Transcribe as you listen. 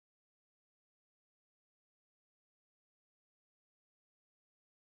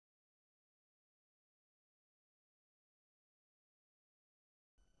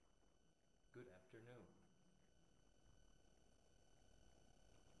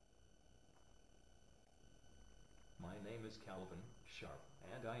is Calvin Sharp,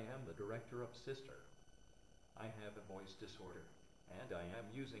 and I am the director of Sister. I have a voice disorder, and I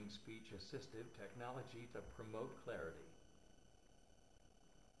am using speech-assistive technology to promote clarity.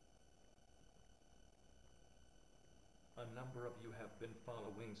 A number of you have been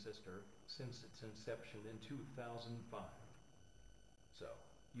following Sister since its inception in 2005. So,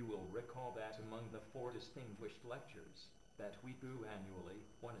 you will recall that among the 4 distinguished lectures that we do annually,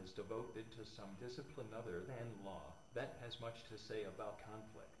 one is devoted to some discipline other than law that has much to say about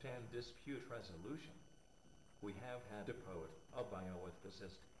conflict and dispute resolution. We have had a poet, a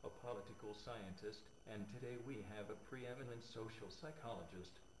bioethicist, a political scientist, and today we have a preeminent social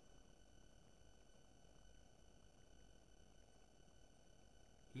psychologist.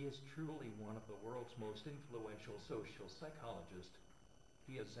 He is truly one of the world's most influential social psychologists.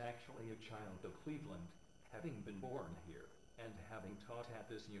 He is actually a child of Cleveland, having been born here, and having taught at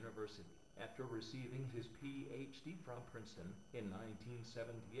this university, after receiving his PhD from Princeton in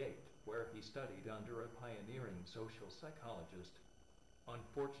 1978, where he studied under a pioneering social psychologist.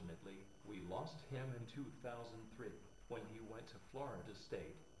 Unfortunately, we lost him in 2003, when he went to Florida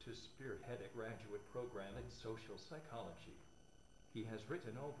State to spearhead a graduate program in social psychology. He has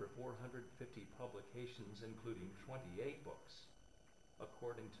written over 450 publications, including 28 books.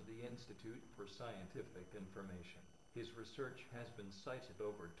 According to the Institute for Scientific Information, his research has been cited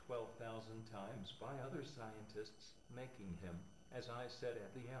over 12,000 times by other scientists, making him, as I said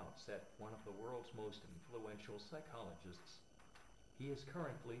at the outset, one of the world's most influential psychologists. He is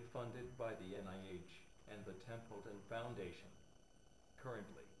currently funded by the NIH and the Templeton Foundation.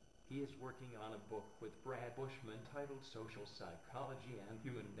 Currently, he is working on a book with Brad Bushman titled Social Psychology and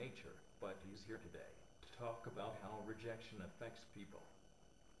Human Nature, but he's here today to talk about how rejection affects people.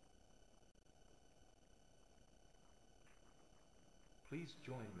 Please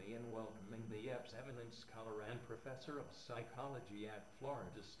join me in welcoming the Eppes Eminent Scholar and Professor of Psychology at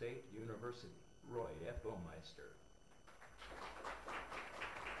Florida State University, Roy F. Baumeister.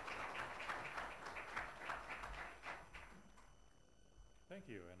 Thank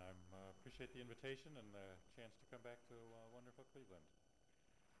you, and I appreciate the invitation and the chance to come back to wonderful Cleveland.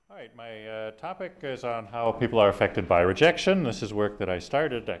 All right, my topic is on how people are affected by rejection. This is work that I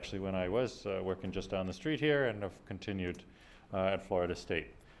started actually when I was working just down the street here and have continued at Florida State.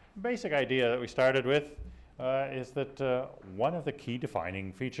 The basic idea that we started with is that one of the key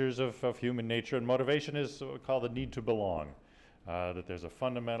defining features of human nature and motivation is what we call the need to belong. That there's a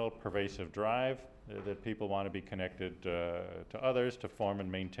fundamental pervasive drive that people want to be connected to others, to form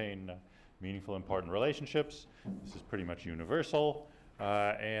and maintain meaningful, important relationships. This is pretty much universal,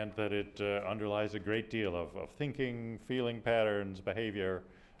 and that it underlies a great deal of thinking, feeling patterns, behavior,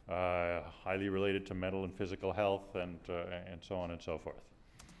 highly related to mental and physical health, and so on and so forth.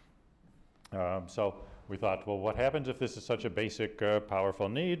 So we thought, well, what happens if this is such a basic, powerful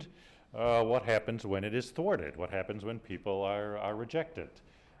need? What happens when it is thwarted? What happens when people are rejected?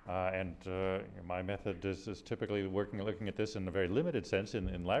 And my method is typically looking at this in a very limited sense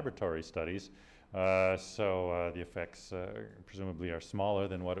in laboratory studies. So the effects presumably are smaller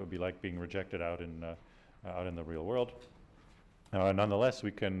than what it would be like being rejected out in the real world. Nonetheless,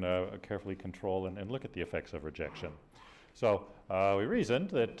 we can carefully control and look at the effects of rejection. So we reasoned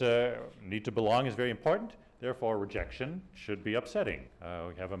that need to belong is very important. Therefore, rejection should be upsetting.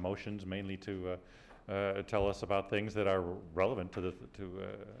 We have emotions mainly to tell us about things that are relevant to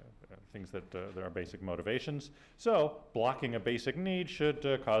things that are basic motivations. So blocking a basic need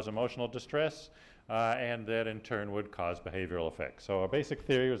should cause emotional distress, and that in turn would cause behavioral effects. So our basic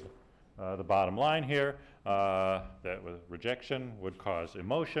theory was the bottom line here, that with rejection would cause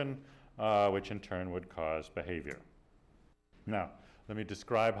emotion, which in turn would cause behavior. Now, let me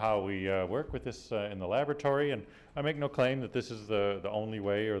describe how we work with this in the laboratory, and I make no claim that this is the only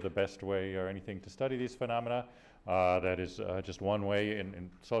way or the best way or anything to study these phenomena. That is just one way. In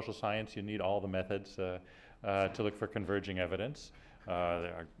social science, you need all the methods to look for converging evidence.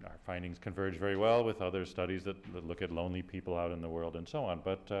 Our findings converge very well with other studies that look at lonely people out in the world and so on.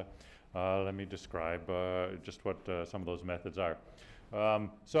 But let me describe just what some of those methods are.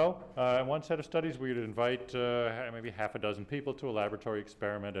 So in one set of studies, we would invite maybe half a dozen people to a laboratory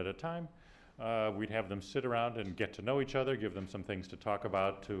experiment at a time. We'd have them sit around and get to know each other, give them some things to talk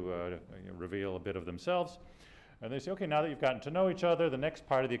about to reveal a bit of themselves. And they say, okay, now that you've gotten to know each other, the next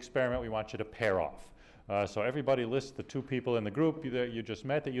part of the experiment, we want you to pair off. So everybody lists the 2 people in the group that you just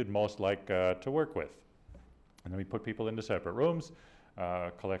met that you'd most like to work with. And then we put people into separate rooms,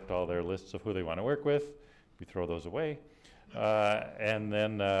 collect all their lists of who they want to work with. We throw those away. And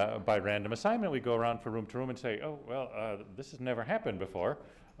then by random assignment, we go around from room to room and say, oh, well, this has never happened before,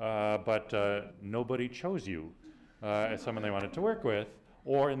 but nobody chose you as someone they wanted to work with.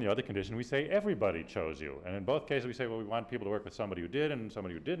 Or in the other condition, we say everybody chose you. And in both cases, we say, well, we want people to work with somebody who did and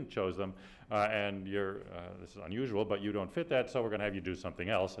somebody who didn't chose them. And this is unusual, but you don't fit that, so we're going to have you do something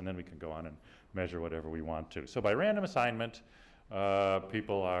else. And then we can go on and measure whatever we want to. So by random assignment,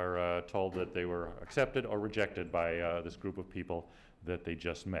 people are told that they were accepted or rejected by this group of people that they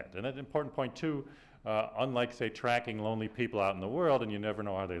just met. And an important point, too, unlike, say, tracking lonely people out in the world, and you never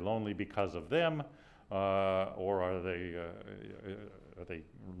know, are they lonely because of them, or are they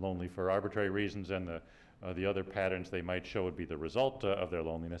lonely for arbitrary reasons, and the other patterns they might show would be the result of their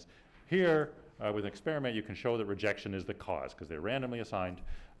loneliness. Here, with an experiment, you can show that rejection is the cause, because they're randomly assigned,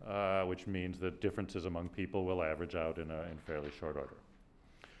 which means that differences among people will average out in fairly short order.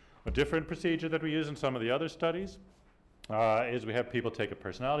 A different procedure that we use in some of the other studies is we have people take a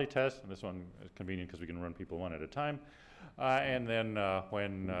personality test, and this one is convenient because we can run people one at a time, and then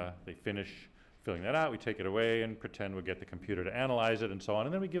when they finish filling that out, we take it away and pretend we get the computer to analyze it and so on,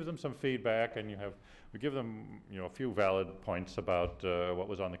 and then we give them some feedback, and we give them a few valid points about what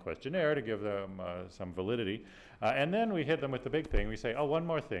was on the questionnaire to give them some validity, and then we hit them with the big thing. We say, oh, one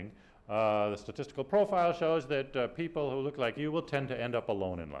more thing. The statistical profile shows that people who look like you will tend to end up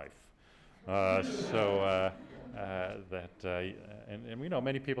alone in life. And we know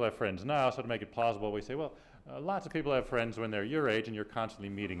many people have friends now, so to make it plausible, we say, well, lots of people have friends when they're your age and you're constantly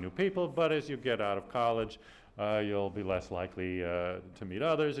meeting new people, but as you get out of college, you'll be less likely to meet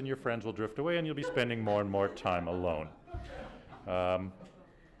others, and your friends will drift away, and you'll be spending more and more time alone.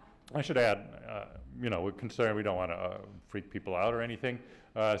 I should add, we're concerned we don't want to freak people out or anything,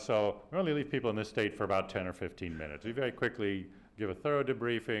 so we only leave people in this state for about 10 or 15 minutes. We very quickly give a thorough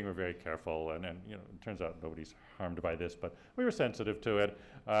debriefing. We're very careful, and it turns out nobody's harmed by this, but we were sensitive to it.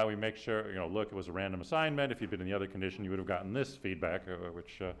 We make sure, look, it was a random assignment. If you'd been in the other condition, you would have gotten this feedback,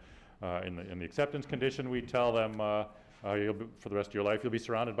 which in the acceptance condition, we tell them for the rest of your life, you'll be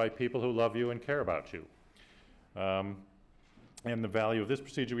surrounded by people who love you and care about you. And the value of this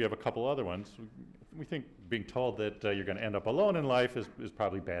procedure, we have a couple other ones. We think being told that you're going to end up alone in life is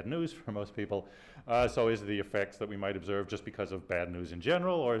probably bad news for most people. So is the effects that we might observe just because of bad news in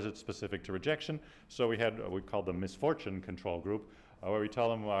general, or is it specific to rejection? So we had what we called the misfortune control group, where we tell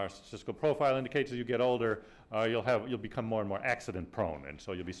them our statistical profile indicates as you get older, you'll become more and more accident prone, and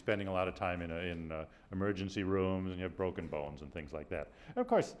so you'll be spending a lot of time in emergency rooms, and you have broken bones and things like that. And of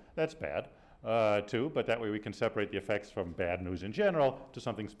course, that's bad. Too, but that way we can separate the effects from bad news in general to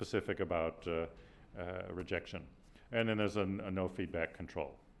something specific about rejection. And then there's a no feedback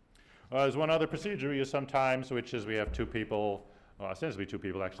control. There's one other procedure we use sometimes, which is we have two people, ostensibly two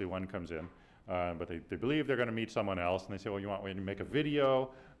people, actually one comes in, but they believe they're going to meet someone else, and they say, well, you want me to make a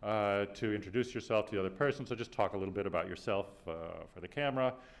video to introduce yourself to the other person, so just talk a little bit about yourself for the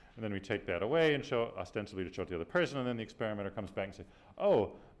camera. And then we take that away and show, ostensibly to show it to the other person, and then the experimenter comes back and says,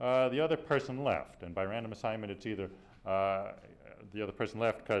 oh, the other person left. And by random assignment, it's either the other person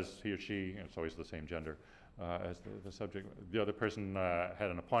left because he or she, and it's always the same gender as the subject, the other person had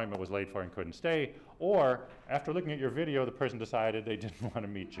an appointment, was late for and couldn't stay, or after looking at your video, the person decided they didn't want to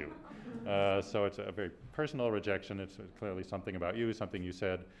meet you. So it's a very personal rejection. It's clearly something about you, something you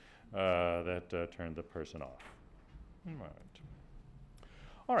said that turned the person off.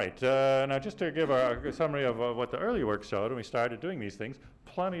 All right, now just to give a summary of what the early work showed when we started doing these things,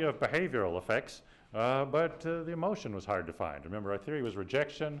 plenty of behavioral effects, but the emotion was hard to find. Remember, our theory was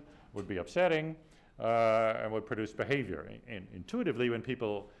rejection would be upsetting and would produce behavior. And intuitively, when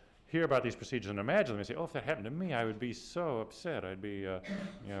people hear about these procedures and imagine them, they say, oh, if that happened to me, I would be so upset. I'd be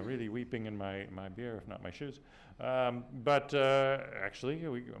really weeping in my beer, if not my shoes. But actually,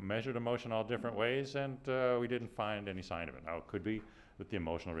 we measured emotion all different ways, and we didn't find any sign of it. Now, it could be that the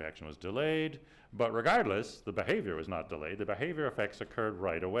emotional reaction was delayed, but regardless, the behavior was not delayed. The behavior effects occurred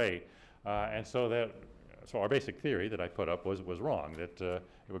right away, and so our basic theory that I put up was wrong, that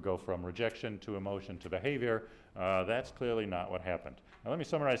it would go from rejection to emotion to behavior. That's clearly not what happened. Now let me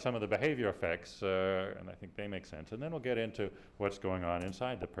summarize some of the behavior effects, and I think they make sense, and then we'll get into what's going on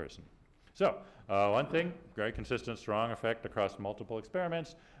inside the person. So one thing, very consistent, strong effect across multiple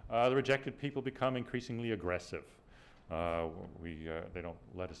experiments, the rejected people become increasingly aggressive. They don't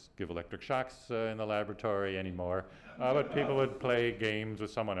let us give electric shocks in the laboratory anymore, but people would play games with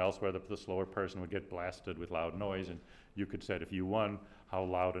someone else where the slower person would get blasted with loud noise, and you could set, if you won, how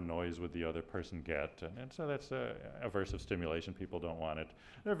loud a noise would the other person get. And so that's aversive stimulation. People don't want it.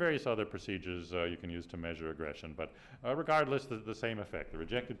 There are various other procedures you can use to measure aggression, but regardless, the same effect. The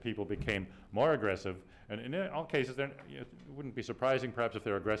rejected people became more aggressive, and in all cases, it wouldn't be surprising perhaps if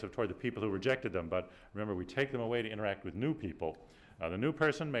they're aggressive toward the people who rejected them, but remember, we take them away to interact with new people, The new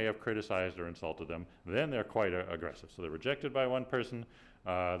person may have criticized or insulted them. Then they're quite aggressive. So they're rejected by one person.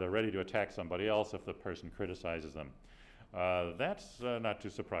 They're ready to attack somebody else if the person criticizes them. That's not too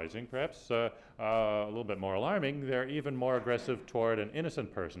surprising. Perhaps a little bit more alarming, they're even more aggressive toward an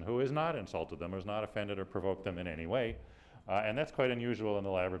innocent person who has not insulted them or has not offended or provoked them in any way. And that's quite unusual in the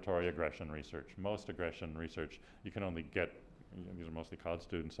laboratory aggression research. Most aggression research, you can only get, these are mostly college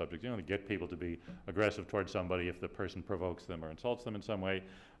student subjects, you only get people to be aggressive towards somebody if the person provokes them or insults them in some way.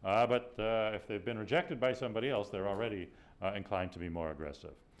 But if they've been rejected by somebody else, they're already inclined to be more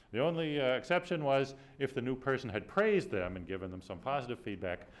aggressive. The only exception was if the new person had praised them and given them some positive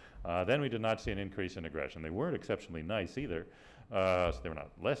feedback, then we did not see an increase in aggression. They weren't exceptionally nice either, so they were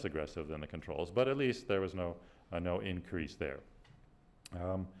not less aggressive than the controls, but at least there was no increase there.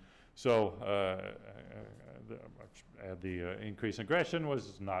 The increase in aggression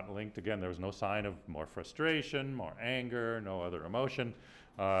was not linked. Again, there was no sign of more frustration, more anger, no other emotion.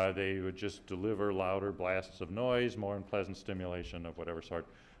 They would just deliver louder blasts of noise, more unpleasant stimulation of whatever sort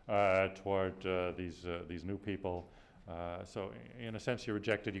toward these new people. So in a sense, you're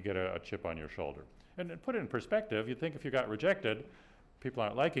rejected, you get a chip on your shoulder. And put it in perspective, you'd think if you got rejected, people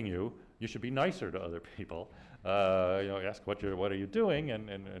aren't liking you, you should be nicer to other people. Ask what are you doing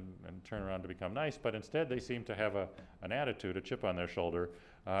and turn around to become nice, but instead they seem to have an attitude, a chip on their shoulder,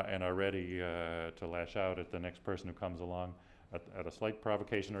 and are ready to lash out at the next person who comes along at a slight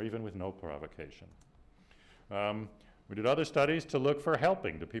provocation or even with no provocation. We did other studies to look for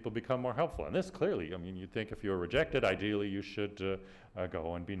helping. Do people become more helpful? And this clearly, I mean, you'd think if you're rejected, ideally you should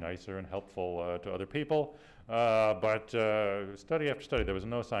go and be nicer and helpful to other people. But study after study, there was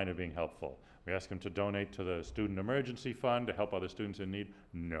no sign of being helpful. We asked them to donate to the Student Emergency Fund to help other students in need.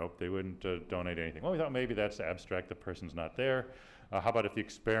 Nope, they wouldn't donate anything. Well, we thought maybe that's abstract, the person's not there. How about if the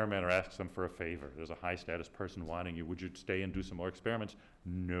experimenter asks them for a favor? There's a high status person wanting you. Would you stay and do some more experiments?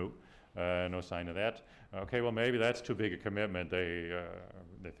 No. No sign of that. Okay, well maybe that's too big a commitment. They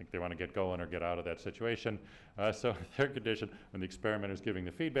think they want to get going or get out of that situation. So their condition, when the experimenter is giving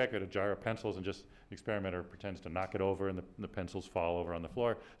the feedback at a jar of pencils and just the experimenter pretends to knock it over and the pencils fall over on the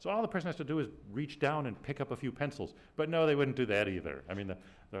floor. So all the person has to do is reach down and pick up a few pencils. But no, they wouldn't do that either. I mean,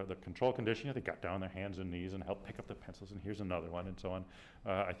 the control condition, they got down on their hands and knees and helped pick up the pencils, and here's another one, and so on.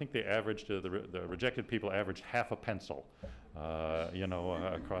 I think they averaged, the rejected people averaged half a pencil,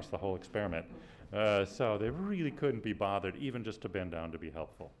 across the whole experiment. So they really couldn't be bothered even just to bend down to be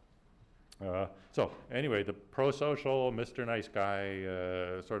helpful. So anyway, the pro-social, Mr. Nice Guy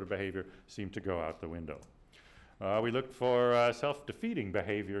sort of behavior seemed to go out the window. We looked for self-defeating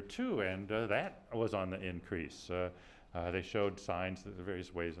behavior too, and that was on the increase. They showed signs, there are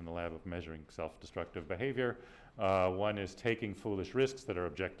various ways in the lab of measuring self-destructive behavior. One is taking foolish risks that are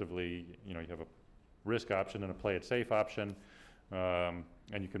objectively, you have a risk option and a play it safe option, and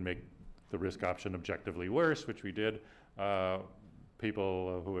you can make the risk option objectively worse, which we did.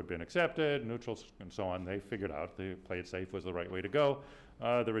 People who had been accepted, neutrals, and so on, they figured out the play it safe was the right way to go.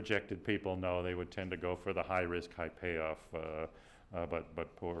 The rejected people, no, they would tend to go for the high risk, high payoff,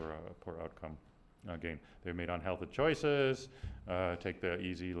 but poor outcome gain. They made unhealthy choices, take the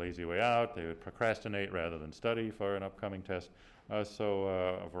easy, lazy way out. They would procrastinate rather than study for an upcoming test. So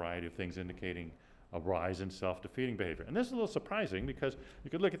a variety of things indicating a rise in self-defeating behavior. And this is a little surprising because you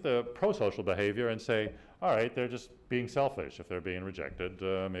could look at the pro-social behavior and say, all right, they're just being selfish. If they're being rejected,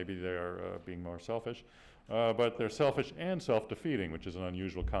 maybe they're being more selfish. But they're selfish and self-defeating, which is an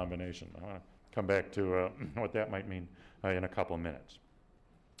unusual combination. I want to come back to what that might mean in a couple of minutes.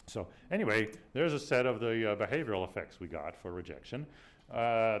 So anyway, there's a set of the behavioral effects we got for rejection.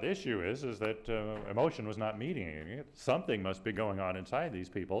 The issue is that emotion was not meeting it. Something must be going on inside these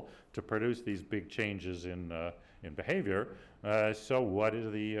people to produce these big changes in behavior. So what is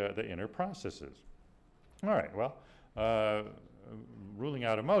the inner processes? All right, well, ruling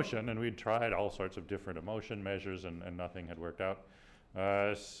out emotion, and we'd tried all sorts of different emotion measures and nothing had worked out.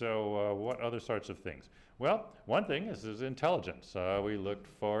 So what other sorts of things? Well, one thing is intelligence. We looked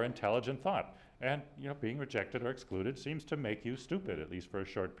for intelligent thought. And being rejected or excluded seems to make you stupid, at least for a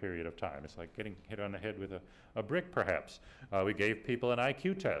short period of time. It's like getting hit on the head with a brick, perhaps. We gave people an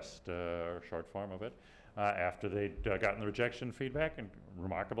IQ test, or short form of it, after they'd gotten the rejection feedback, and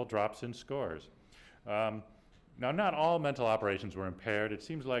remarkable drops in scores. Now, not all mental operations were impaired. It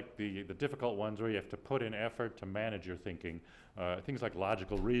seems like the difficult ones where you have to put in effort to manage your thinking, things like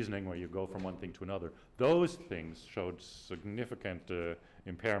logical reasoning where you go from one thing to another, those things showed significant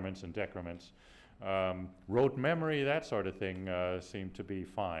impairments and decrements. Rote memory, that sort of thing, seemed to be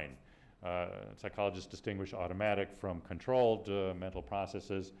fine. Psychologists distinguish automatic from controlled mental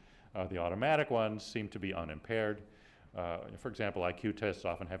processes. The automatic ones seem to be unimpaired. For example, IQ tests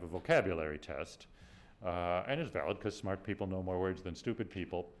often have a vocabulary test, and it's valid because smart people know more words than stupid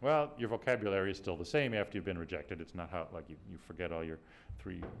people. Well, your vocabulary is still the same after you've been rejected. It's not how, like, you forget all your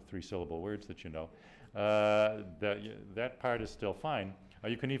three-syllable words that you know. That part is still fine.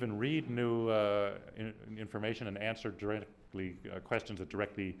 You can even read new information and answer directly questions that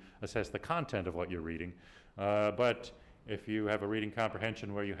directly assess the content of what you're reading. But if you have a reading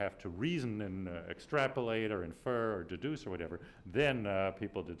comprehension where you have to reason and extrapolate or infer or deduce or whatever, then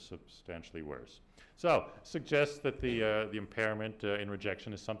people did substantially worse. So, suggests that the impairment in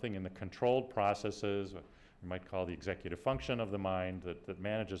rejection is something in the controlled processes, you might call the executive function of the mind that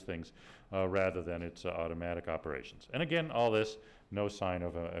manages things rather than its automatic operations. And again, all this, no sign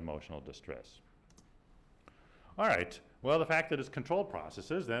of emotional distress. All right. Well, the fact that it's controlled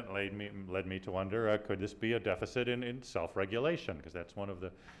processes then led me to wonder, could this be a deficit in self-regulation? Because that's one of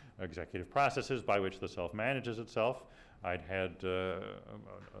the executive processes by which the self manages itself. I'd had a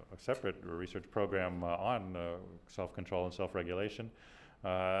separate research program on self-control and self-regulation.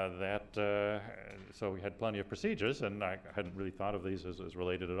 So we had plenty of procedures, and I hadn't really thought of these as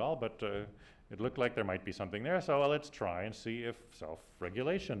related at all, but it looked like there might be something there. So let's try and see if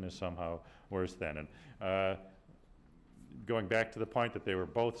self-regulation is somehow worse then. And going back to the point that they were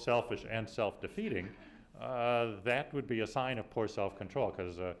both selfish and self-defeating, that would be a sign of poor self-control,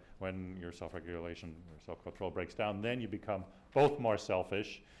 because when your self-regulation or self-control breaks down, then you become both more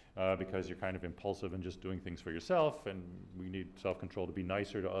selfish because you're kind of impulsive and just doing things for yourself, and we need self-control to be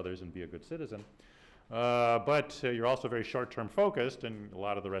nicer to others and be a good citizen. But you're also very short-term focused, and a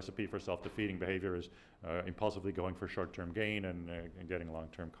lot of the recipe for self-defeating behavior is impulsively going for short-term gain and getting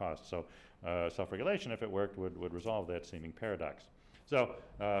long-term costs. So self-regulation, if it worked, would resolve that seeming paradox. So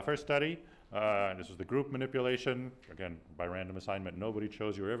first study, this was the group manipulation. Again, by random assignment, nobody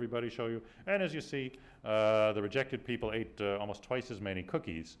chose you or everybody showed you. And as you see, the rejected people ate almost twice as many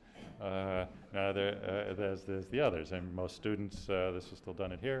cookies there's the others. And most students, this is still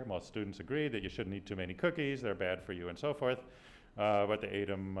done in here, most students agree that you shouldn't eat too many cookies, they're bad for you and so forth, but they ate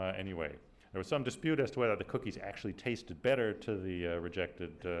them anyway. There was some dispute as to whether the cookies actually tasted better to the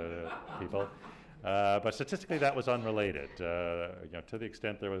rejected people. But statistically, that was unrelated. To the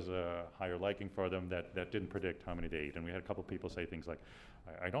extent there was a higher liking for them, that didn't predict how many they ate. And we had a couple people say things like,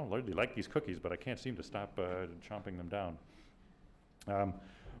 I don't really like these cookies, but I can't seem to stop chomping them down.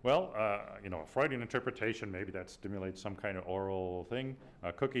 A Freudian interpretation, maybe that stimulates some kind of oral thing.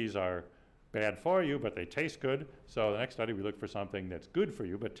 Cookies are bad for you, but they taste good. So the next study, we looked for something that's good for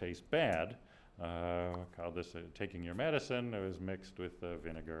you, but tastes bad. Called this taking your medicine. It was mixed with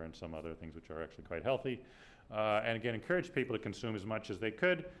vinegar and some other things which are actually quite healthy. And again, encouraged people to consume as much as they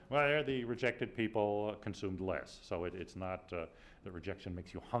could. Well, the rejected people consumed less. So it's not that rejection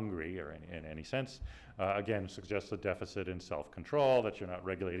makes you hungry or in any sense. Again, suggests a deficit in self-control, that you're not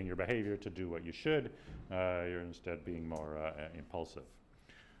regulating your behavior to do what you should. You're instead being more impulsive.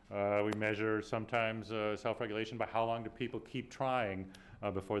 We measure sometimes self-regulation by how long do people keep trying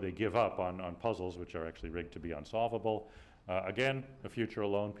before they give up on puzzles which are actually rigged to be unsolvable. Again, the future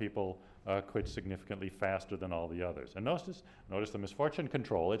alone people quit significantly faster than all the others. And notice the misfortune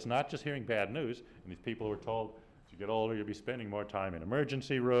control. It's not just hearing bad news. And these people were told, as you get older, you'll be spending more time in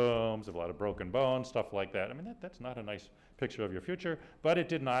emergency rooms, a lot of broken bones, stuff like that. I mean, that's not a nice picture of your future, but it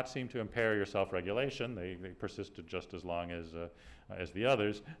did not seem to impair your self-regulation. They persisted just as long as the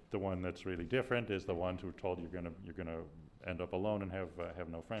others. The one that's really different is the ones who were told you're gonna end up alone and have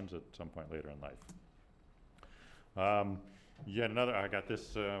no friends at some point later in life. Yet another, I got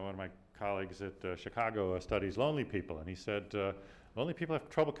this, one of my colleagues at Chicago studies lonely people, and he said lonely people have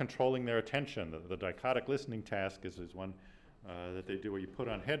trouble controlling their attention. The dichotic listening task is one that they do where you put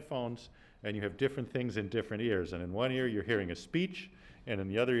on headphones and you have different things in different ears. And in one ear you're hearing a speech, and in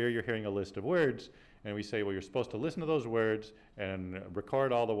the other ear you're hearing a list of words. And we say, well, you're supposed to listen to those words and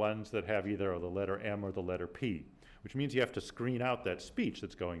record all the ones that have either the letter M or the letter P, which means you have to screen out that speech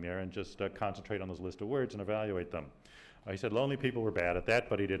that's going there and just concentrate on those list of words and evaluate them. He said lonely people were bad at that,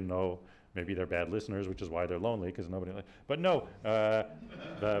 but he didn't know maybe they're bad listeners, which is why they're lonely, because nobody. But no,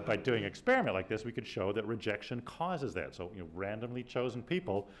 by doing an experiment like this, we could show that rejection causes that. So, randomly chosen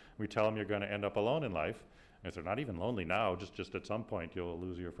people, we tell them you're going to end up alone in life. If they're not even lonely now, just at some point you'll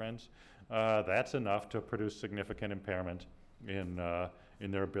lose your friends. That's enough to produce significant impairment in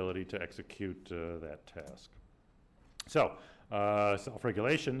their ability to execute that task. So,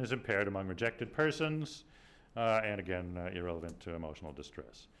 self-regulation is impaired among rejected persons, and again, irrelevant to emotional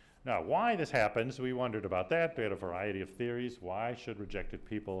distress. Now, why this happens, we wondered about that. We had a variety of theories. Why should rejected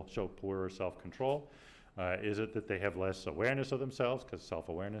people show poorer self-control? Is it that they have less awareness of themselves, because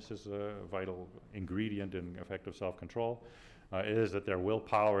self-awareness is a vital ingredient in effective self-control? Is that their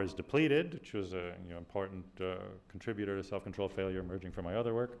willpower is depleted, which was an important contributor to self-control failure emerging from my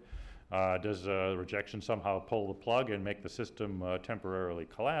other work? Does rejection somehow pull the plug and make the system temporarily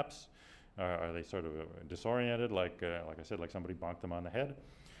collapse? Are they sort of disoriented, like I said, like somebody bonked them on the head?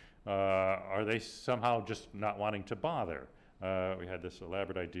 Are they somehow just not wanting to bother? We had this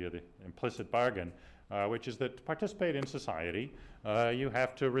elaborate idea, the implicit bargain, which is that to participate in society, you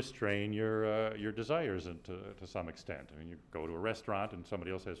have to restrain your desires to some extent. I mean, you go to a restaurant and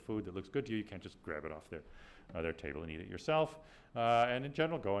somebody else has food that looks good to you, you can't just grab it off their table and eat it yourself. And in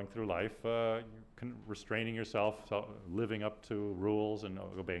general, going through life, restraining yourself, living up to rules and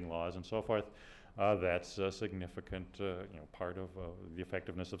obeying laws and so forth, that's a significant part of the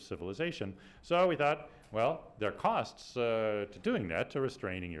effectiveness of civilization. So we thought, well, there are costs to doing that, to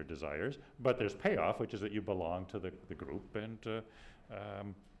restraining your desires, but there's payoff, which is that you belong to the group, and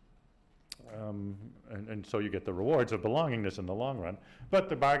so you get the rewards of belongingness in the long run. But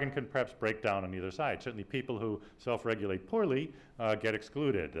the bargain can perhaps break down on either side. Certainly people who self-regulate poorly get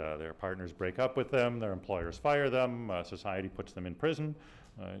excluded. Their partners break up with them, their employers fire them, society puts them in prison.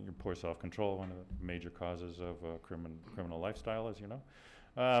 Your poor self-control, one of the major causes of criminal lifestyle, as you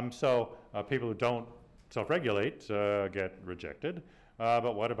know. So people who don't self-regulate get rejected.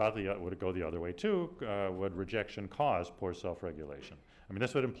 But what about would it go the other way too? Would rejection cause poor self-regulation? I mean,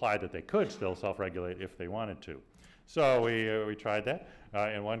 this would imply that they could still self-regulate if they wanted to. So we tried that.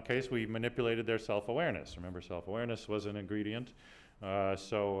 In one case, we manipulated their self-awareness. Remember, self-awareness was an ingredient.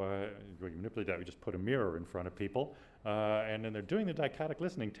 So we manipulate that. We just put a mirror in front of people. And then they're doing the dichotic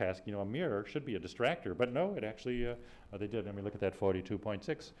listening task. A mirror should be a distractor. But no, it actually, they did. I mean, look at that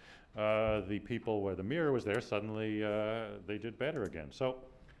 42.6. The people where the mirror was there, suddenly they did better again. So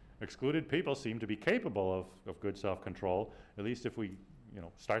excluded people seem to be capable of good self-control, at least if we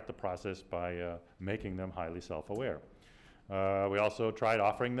start the process by making them highly self-aware. We also tried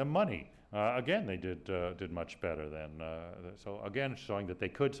offering them money. Again, they did much better than, so again, showing that they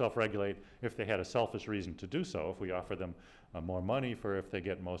could self-regulate if they had a selfish reason to do so. If we offer them more money for if they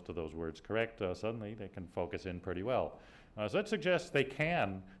get most of those words correct, suddenly they can focus in pretty well. So that suggests they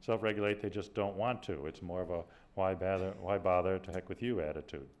can self-regulate, they just don't want to. It's more of a why bother, to heck with you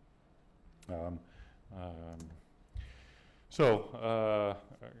attitude. So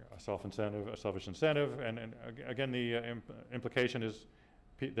a selfish incentive, and again, the implication is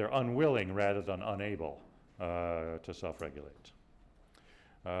they're unwilling rather than unable to self-regulate.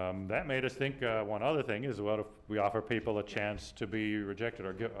 That made us think one other thing is, what if we offer people a chance to be rejected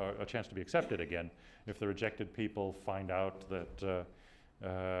or a chance to be accepted again? If the rejected people find out that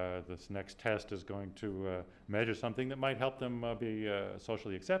this next test is going to measure something that might help them be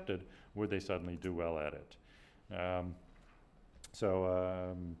socially accepted, would they suddenly do well at it?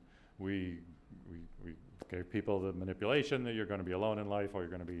 So we gave people the manipulation that you're going to be alone in life, or you're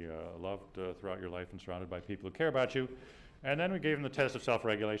going to be loved throughout your life and surrounded by people who care about you. And then we gave them the test of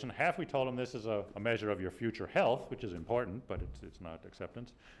self-regulation. Half we told them this is a measure of your future health, which is important, but it's not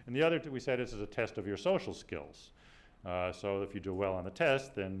acceptance. And the other we said this is a test of your social skills. So if you do well on the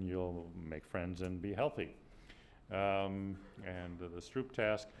test, then you'll make friends and be healthy. And the Stroop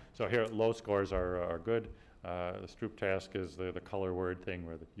task, so here low scores are good. The Stroop task is the color word thing,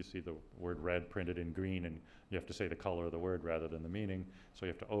 where you see the word red printed in green, and you have to say the color of the word rather than the meaning. So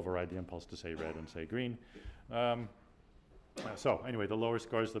you have to override the impulse to say red and say green. So anyway, the lower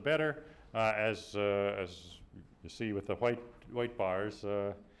scores, the better. As you see with the white bars,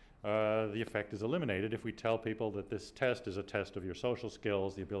 the effect is eliminated if we tell people that this test is a test of your social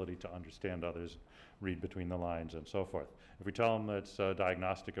skills, the ability to understand others, read between the lines, and so forth. If we tell them that it's a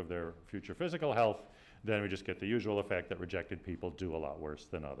diagnostic of their future physical health, then we just get the usual effect that rejected people do a lot worse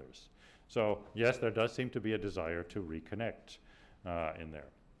than others. So yes, there does seem to be a desire to reconnect in there.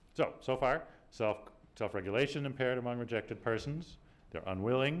 So far, self-regulation impaired among rejected persons. They're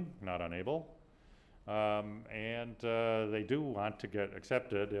unwilling, not unable. And they do want to get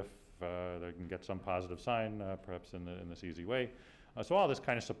accepted if they can get some positive sign, perhaps in this easy way. So all this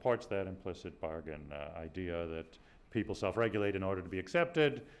kind of supports that implicit bargain idea that people self-regulate in order to be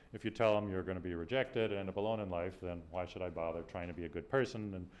accepted. If you tell them you're going to be rejected and alone in life, then why should I bother trying to be a good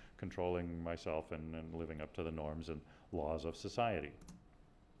person and controlling myself and living up to the norms and laws of society?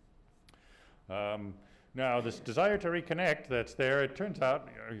 Now, this desire to reconnect that's there, it turns out,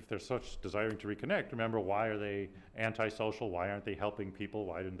 if they're such desiring to reconnect, remember, why are they antisocial? Why aren't they helping people?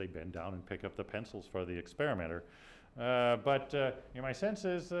 Why didn't they bend down and pick up the pencils for the experimenter? But my sense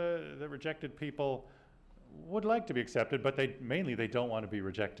is that rejected people would like to be accepted, but mainly they don't want to be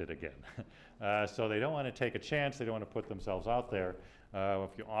rejected again. So they don't want to take a chance, they don't want to put themselves out there.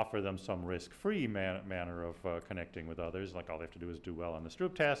 If you offer them some risk-free manner of connecting with others, like all they have to do is do well on the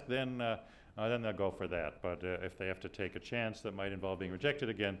Stroop task, then they'll go for that. But if they have to take a chance that might involve being rejected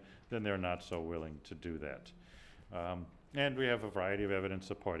again, then they're not so willing to do that. And we have a variety of evidence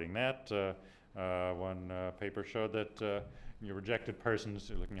supporting that. One paper showed that rejected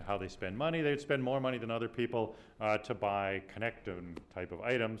persons, looking at how they spend money, they'd spend more money than other people to buy connecting type of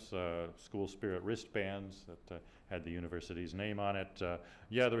items, school spirit wristbands that had the university's name on it.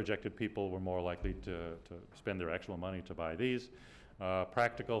 Yeah, the rejected people were more likely to spend their actual money to buy these.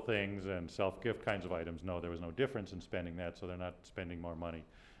 Practical things and self-gift kinds of items, no, there was no difference in spending that, so they're not spending more money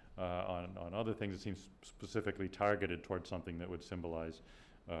on other things. It seems specifically targeted towards something that would symbolize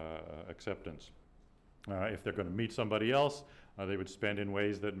acceptance. If they're going to meet somebody else, they would spend in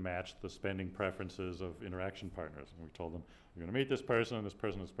ways that matched the spending preferences of interaction partners. And we told them, you're going to meet this person, and this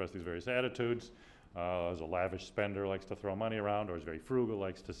person expressed these various attitudes. Is a lavish spender, likes to throw money around, or is very frugal,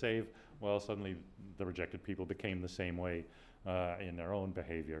 likes to save. Well, suddenly the rejected people became the same way in their own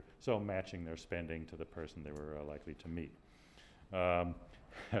behavior, so matching their spending to the person they were likely to meet.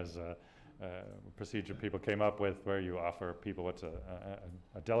 As a procedure people came up with where you offer people what's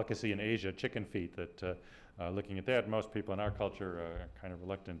a delicacy in Asia, chicken feet, that looking at that, most people in our culture are kind of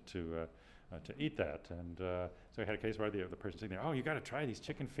reluctant to eat that. And so we had a case where the person saying, oh, you got to try these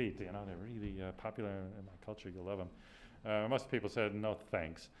chicken feet, you know, they're really popular in my culture, you'll love them. Most people said, no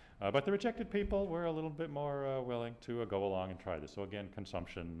thanks. But the rejected people were a little bit more willing to go along and try this. So again,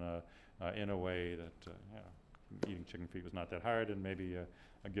 consumption in a way that eating chicken feet was not that hard, and maybe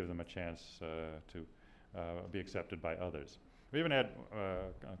give them a chance to be accepted by others. We even had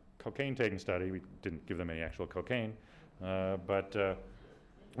a cocaine taking study. We didn't give them any actual cocaine, but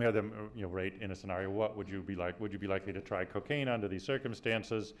we had them rate in a scenario, what would you be like? Would you be likely to try cocaine under these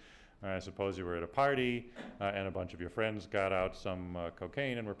circumstances? Suppose you were at a party and a bunch of your friends got out some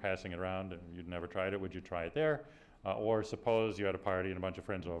cocaine and were passing it around, and you'd never tried it. Would you try it there? Or suppose you had a party and a bunch of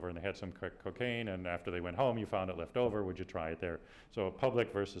friends over and they had some cocaine, and after they went home you found it left over. Would you try it there? So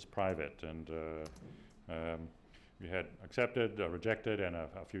public versus private. And you had accepted, rejected, and a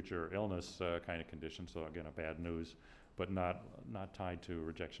future illness kind of condition. So again, a bad news, but not tied to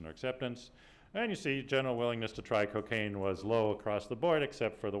rejection or acceptance. And you see general willingness to try cocaine was low across the board,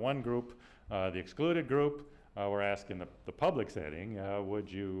 except for the one group, the excluded group. We're asking the public setting,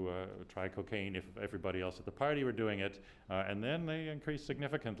 would you try cocaine if everybody else at the party were doing it? And then they increased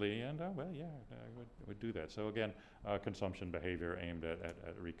significantly, and well, yeah, I would do that. So again, consumption behavior aimed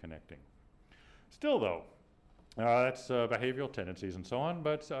at reconnecting. Still though, that's behavioral tendencies and so on,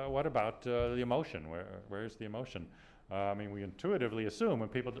 but what about the emotion? Where's the emotion? I mean, we intuitively assume when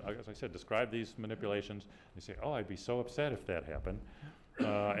people, as I said, describe these manipulations, they say, oh, I'd be so upset if that happened.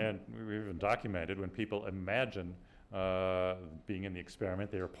 And we've even documented when people imagine being in the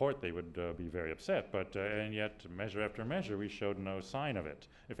experiment, they report they would be very upset. But and yet, measure after measure, we showed no sign of it.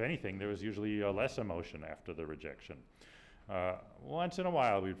 If anything, there was usually less emotion after the rejection. Once in a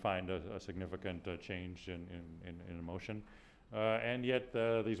while, we'd find a significant change in emotion. And yet,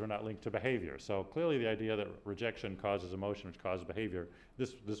 these were not linked to behavior. So clearly, the idea that rejection causes emotion, which causes behavior,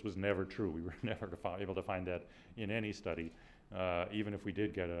 this was never true. We were never able to find that in any study. Even if we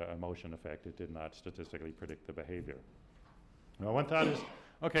did get an emotion effect, it did not statistically predict the behavior. Now, one thought is,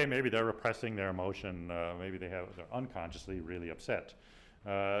 okay, maybe they're repressing their emotion. Maybe they're unconsciously really upset.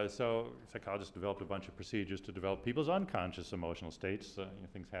 So psychologists developed a bunch of procedures to develop people's unconscious emotional states,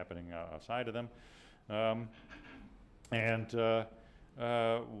 things happening outside of them.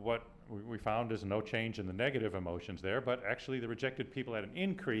 What we found is no change in the negative emotions there, but actually the rejected people had an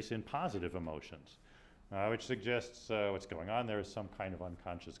increase in positive emotions. Which suggests what's going on there is some kind of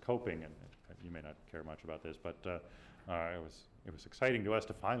unconscious coping, and you may not care much about this, but it was exciting to us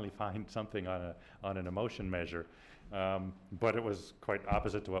to finally find something on an emotion measure, but it was quite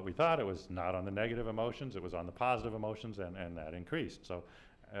opposite to what we thought. It was not on the negative emotions, it was on the positive emotions, and that increased. So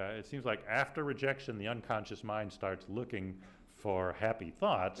it seems like after rejection, the unconscious mind starts looking for happy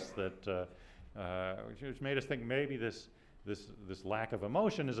thoughts that which made us think maybe this lack of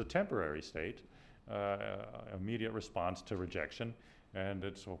emotion is a temporary state. Immediate response to rejection, and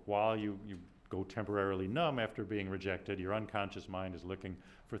it's while you go temporarily numb after being rejected, your unconscious mind is looking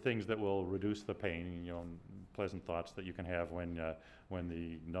for things that will reduce the pain, pleasant thoughts that you can have when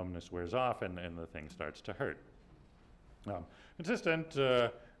the numbness wears off and the thing starts to hurt. Consistent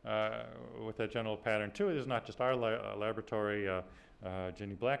with that general pattern too, it is not just our laboratory.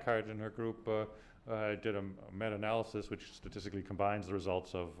 Ginny Blackheart and her group did a meta-analysis which statistically combines the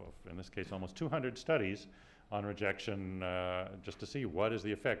results of, in this case, almost 200 studies on rejection, just to see what is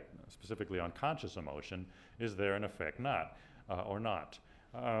the effect, specifically on conscious emotion. Is there an effect or not?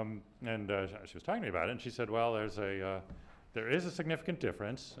 She was talking to me about it, and she said, well, there is a significant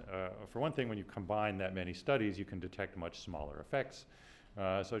difference. For one thing, when you combine that many studies, you can detect much smaller effects.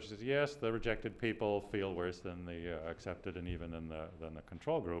 So she says, yes, the rejected people feel worse than the accepted and even than the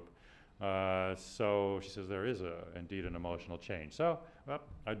control group. So she says there is indeed an emotional change. So, well,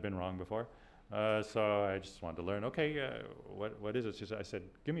 I'd been wrong before. So I just wanted to learn, okay, what is it? I said,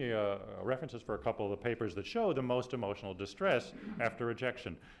 give me references for a couple of the papers that show the most emotional distress after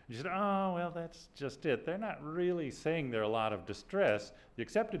rejection. She said, oh, well, that's just it. They're not really saying there are a lot of distress. The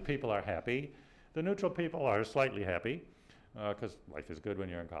accepted people are happy. The neutral people are slightly happy, because life is good when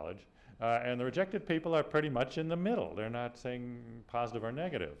you're in college. And the rejected people are pretty much in the middle. They're not saying positive or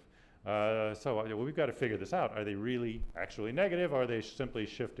negative. So we've got to figure this out. Are they really actually negative, or are they simply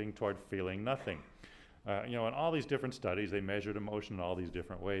shifting toward feeling nothing? In all these different studies, they measured emotion in all these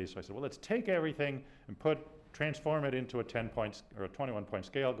different ways. So I said, well, let's take everything and transform it into a 10-point or a 21-point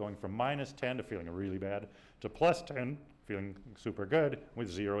scale, going from -10 to feeling really bad to +10, feeling super good, with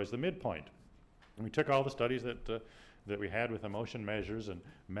 0 as the midpoint. And we took all the studies that we had with emotion measures and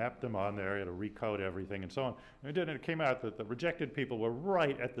mapped them on there, had to recode everything and so on. And it came out that the rejected people were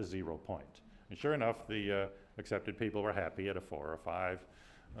right at the 0 point. And sure enough, the accepted people were happy at a 4 or 5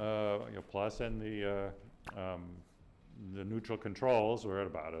 plus, and the neutral controls were at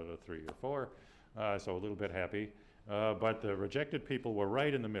about a 3 or 4, so a little bit happy. But the rejected people were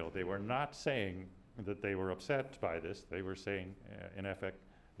right in the middle. They were not saying that they were upset by this. They were saying, in effect,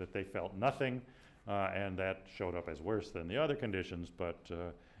 that they felt nothing. And that showed up as worse than the other conditions, but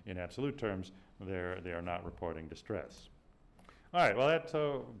in absolute terms, they are not reporting distress. All right, well, that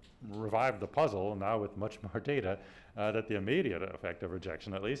revived the puzzle now with much more data that the immediate effect of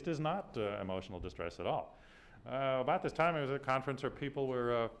rejection, at least, is not emotional distress at all. About this time, I was at a conference where people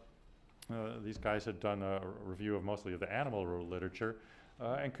were, these guys had done a review of mostly of the animal literature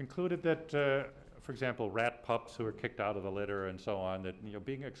and concluded that for example, rat pups who are kicked out of the litter and so on, that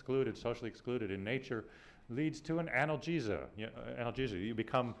being excluded, socially excluded in nature, leads to an analgesia. Analgesia. You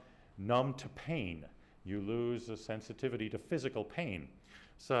become numb to pain. You lose a sensitivity to physical pain.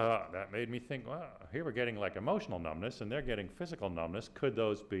 So that made me think, well, here we're getting like emotional numbness, and they're getting physical numbness. Could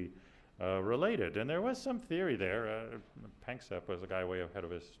those be related? And there was some theory there. Panksepp was a guy way ahead of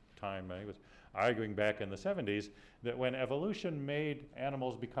his time. He was arguing back in the 70s that when evolution made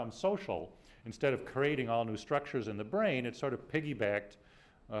animals become social, instead of creating all new structures in the brain, it sort of piggybacked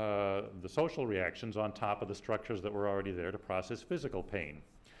the social reactions on top of the structures that were already there to process physical pain.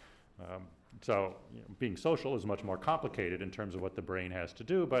 So being social is much more complicated in terms of what the brain has to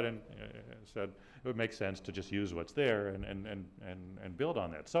do, but said it would make sense to just use what's there and build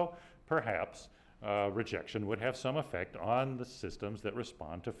on that. So perhaps rejection would have some effect on the systems that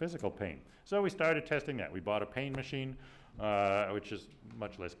respond to physical pain. So we started testing that. We bought a pain machine, which is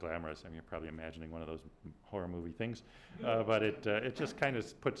much less glamorous. I mean, you're probably imagining one of those horror movie things, but it just kind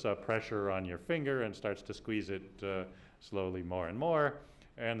of puts pressure on your finger and starts to squeeze it slowly more and more.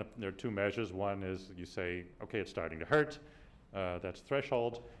 And there are 2 measures. One is you say, okay, it's starting to hurt. That's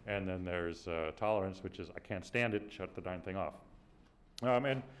threshold. And then there's tolerance, which is I can't stand it, shut the darn thing off.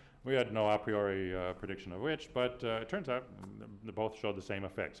 And we had no a priori prediction of which, but it turns out they both showed the same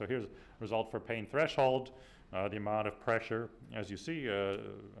effect. So here's a result for pain threshold, the amount of pressure. As you see,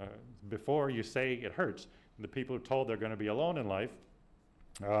 before you say it hurts, the people who are told they're going to be alone in life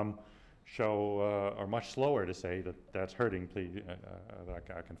are much slower to say that that's hurting, please,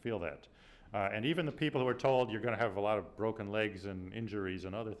 I can feel that. And even the people who are told you're going to have a lot of broken legs and injuries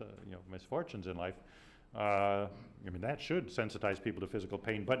and other misfortunes in life, I mean, that should sensitize people to physical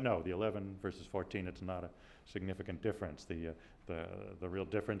pain, but no, the 11 versus 14, it's not a significant difference. The real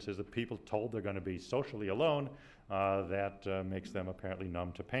difference is that people told they're going to be socially alone, that makes them apparently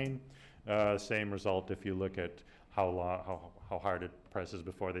numb to pain. Same result if you look at how hard it presses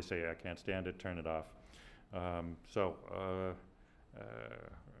before they say, I can't stand it, turn it off. So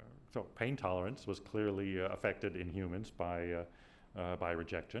pain tolerance was clearly affected in humans by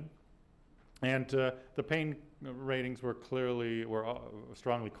rejection. And the pain ratings were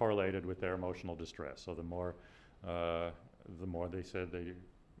strongly correlated with their emotional distress. So the more they said the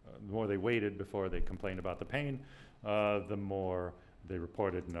more they waited before they complained about the pain, the more they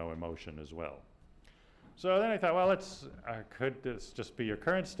reported no emotion as well. So then I thought, well, could this just be your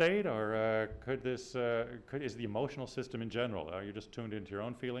current state, or is the emotional system in general? Are you just tuned into your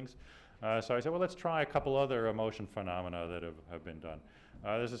own feelings? So I said, well, let's try a couple other emotion phenomena that have been done.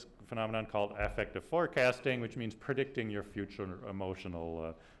 there's this phenomenon called affective forecasting, which means predicting your future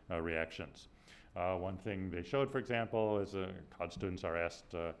emotional reactions. One thing they showed, for example, is college students are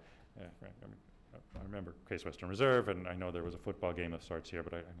asked, I remember Case Western Reserve, and I know there was a football game of sorts here,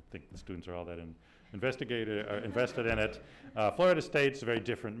 but I don't think the students are all that invested in it. Florida State's a very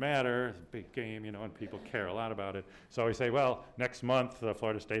different matter. It's a big game, you know, and people care a lot about it. So we say, well, next month,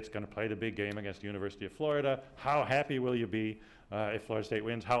 Florida State's going to play the big game against the University of Florida. How happy will you be if Florida State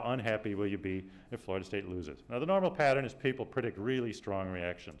wins? How unhappy will you be if Florida State loses? Now, the normal pattern is people predict really strong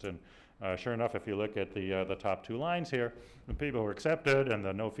reactions. And sure enough, if you look at the top two lines here, the people who are accepted and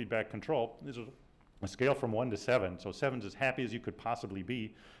the no feedback control, this is a scale from 1 to 7. So 7's as happy as you could possibly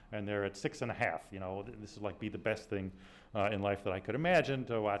be, and they're at 6.5. You know, this is like be the best thing in life that I could imagine,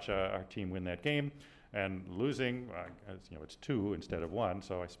 to watch our team win that game. And losing, you know, it's 2 instead of 1,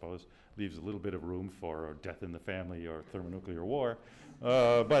 so I suppose leaves a little bit of room for death in the family or thermonuclear war.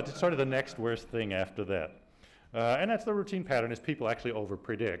 But it's sort of the next worst thing after that. And that's the routine pattern, is people actually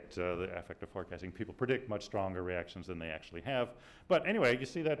over-predict the affective forecasting. People predict much stronger reactions than they actually have. But anyway, you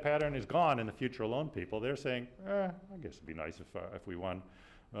see that pattern is gone in the future alone people. They're saying, I guess it'd be nice if we won.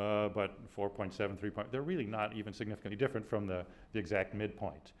 But 4.7, 3 point, they're really not even significantly different from the exact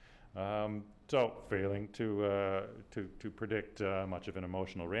midpoint. So failing to predict much of an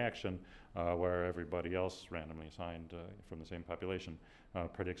emotional reaction where everybody else randomly assigned from the same population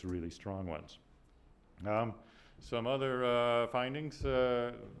predicts really strong ones. Some other findings,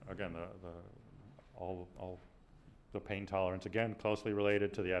 again, all the pain tolerance, again, closely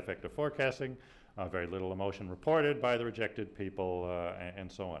related to the affective forecasting. Very little emotion reported by the rejected people,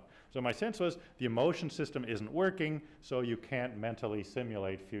 and so on. So my sense was the emotion system isn't working, so you can't mentally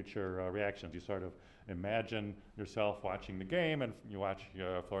simulate future reactions. You sort of imagine yourself watching the game, and you watch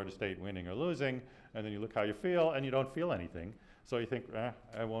Florida State winning or losing, and then you look how you feel, and you don't feel anything. So you think,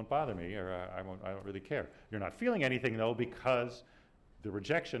 it won't bother me, or I don't really care. You're not feeling anything, though, because the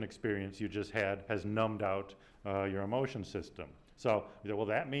rejection experience you just had has numbed out your emotion system. So, well,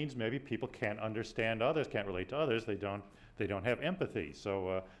 that means maybe people can't understand others, can't relate to others. They don't have empathy.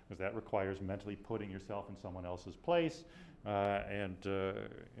 So, because that requires mentally putting yourself in someone else's place and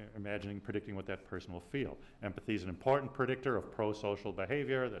imagining, predicting what that person will feel. Empathy is an important predictor of pro-social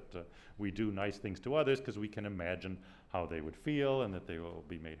behavior, that we do nice things to others because we can imagine how they would feel and that they will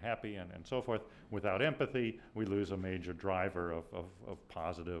be made happy and so forth. Without empathy, we lose a major driver of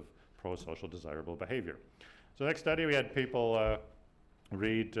positive, pro-social, desirable behavior. So next study, we had people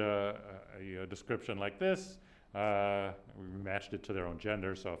read a description like this. We matched it to their own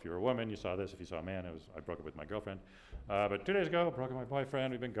gender. So if you're a woman, you saw this. If you saw a man, I broke up with my girlfriend. But 2 days ago, I broke up with my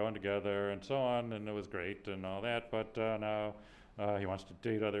boyfriend. We've been going together and so on, and it was great and all that. But now he wants to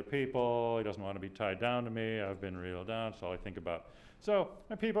date other people. He doesn't want to be tied down to me. I've been reeled down. That's all I think about. So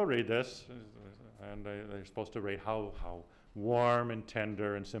when people read this, and they're supposed to rate how warm and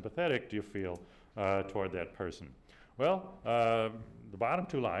tender and sympathetic do you feel toward that person. Well, the bottom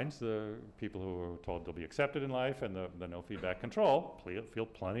 2 lines, the people who are told they'll be accepted in life and the no feedback control, feel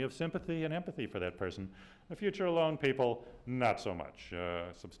plenty of sympathy and empathy for that person. The future alone people, not so much,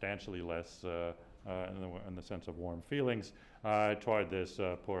 substantially less in the sense of warm feelings toward this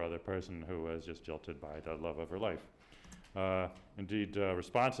poor other person who was just jilted by the love of her life. Indeed,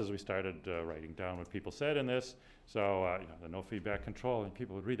 responses, we started writing down what people said in this. So, you know, the no feedback control, and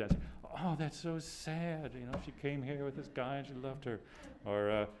people would read that and say, oh, that's so sad. You know, she came here with this guy and she loved her.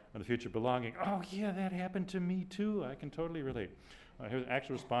 Or the future belonging, oh, yeah, that happened to me too. I can totally relate. Here's an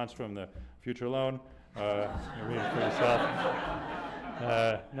actual response from the future alone. You read it for yourself.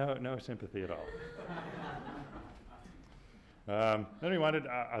 No sympathy at all. Then we wanted,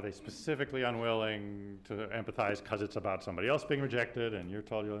 are they specifically unwilling to empathize because it's about somebody else being rejected and you're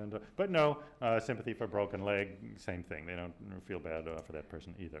told you'll end up, but no, sympathy for a broken leg, same thing. They don't feel bad for that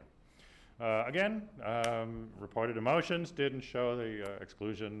person either. Again, reported emotions didn't show the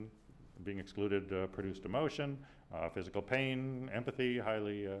exclusion, being excluded produced emotion, physical pain, empathy,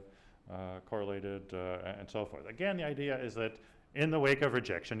 highly correlated, and so forth. Again, the idea is that in the wake of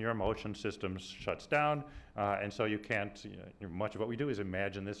rejection, your emotion system shuts down, and so you can't, much of what we do is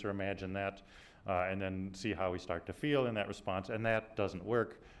imagine this or imagine that, and then see how we start to feel in that response, and that doesn't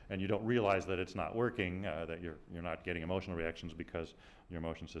work, and you don't realize that it's not working, that you're not getting emotional reactions because your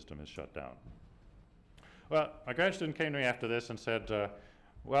emotion system is shut down. Well, a grad student came to me after this and said,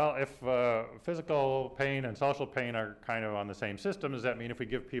 well, if physical pain and social pain are kind of on the same system, does that mean if we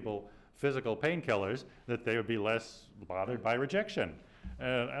give people physical painkillers that they would be less bothered by rejection?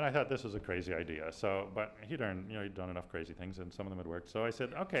 And I thought this was a crazy idea. So, but he'd done enough crazy things, and some of them had worked. So I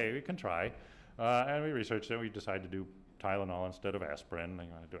said, okay, we can try. And we researched it. We decided to do Tylenol instead of aspirin. You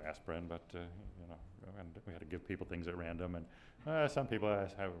want to do aspirin, but you know, and we had to give people things at random, and some people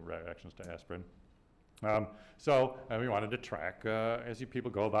have reactions to aspirin. So we wanted to track, as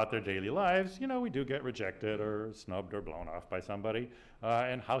people go about their daily lives, you know, we do get rejected or snubbed or blown off by somebody,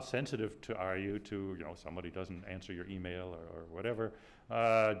 and how sensitive are you to, you know, somebody doesn't answer your email or whatever.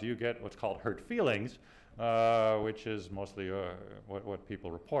 Do you get what's called hurt feelings, which is mostly what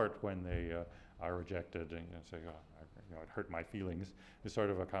people report when they are rejected, and say, you know, it hurt my feelings. It's sort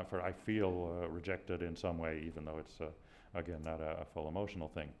of a comfort. I feel rejected in some way, even though it's, again, not a full emotional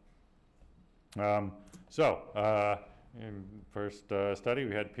thing. In first study,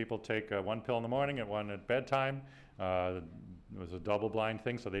 we had people take one pill in the morning and one at bedtime. It was a double-blind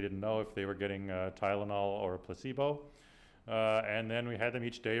thing, so they didn't know if they were getting Tylenol or a placebo. And then we had them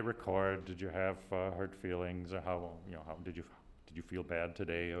each day record, did you have hurt feelings, or how did you feel bad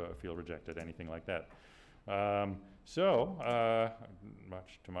today, feel rejected, anything like that.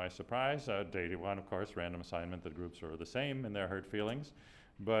 Much to my surprise, day one, of course, random assignment, the groups are the same in their hurt feelings.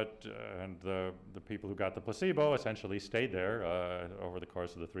 But and the people who got the placebo essentially stayed there over the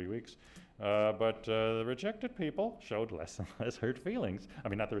course of the 3 weeks. But the rejected people showed less and less hurt feelings. I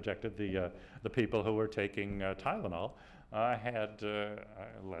mean, not the rejected, the people who were taking Tylenol had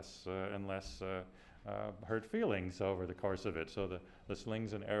less and less hurt feelings over the course of it. So the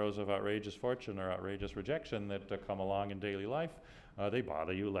slings and arrows of outrageous fortune or outrageous rejection that come along in daily life, they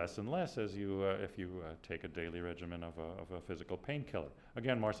bother you less and less as you, if you take a daily regimen of a physical painkiller.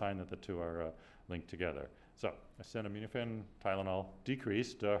 Again, more sign that the two are linked together. So acetaminophen, Tylenol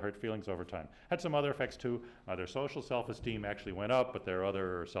decreased hurt feelings over time. Had some other effects too. Their social self-esteem actually went up, but their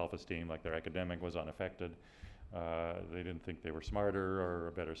other self-esteem, like their academic, was unaffected. They didn't think they were smarter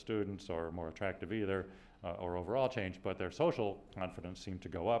or better students or more attractive either, or overall change, but their social confidence seemed to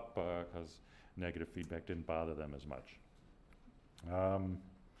go up because negative feedback didn't bother them as much.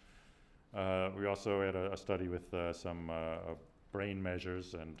 We also had a study with some brain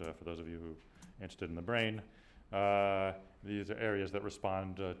measures, and for those of you who are interested in the brain, these are areas that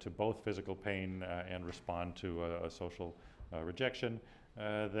respond to both physical pain and respond to a social rejection.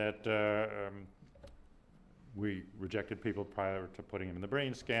 We rejected people prior to putting them in the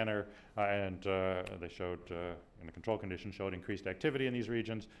brain scanner, and they showed, in a control condition, showed increased activity in these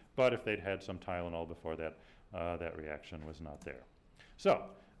regions, but if they'd had some Tylenol before that, that reaction was not there. So,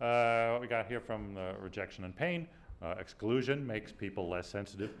 what we got here from rejection and pain, exclusion makes people less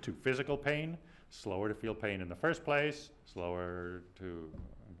sensitive to physical pain, slower to feel pain in the first place, slower to,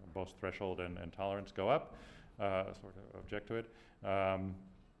 both threshold and tolerance go up, sort of object to it.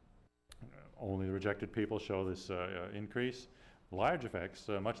 Only the rejected people show this increase. Large effects,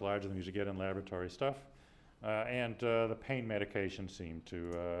 much larger than you usually get in laboratory stuff. And the pain medication seem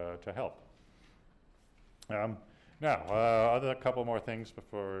to help. Now, a couple more things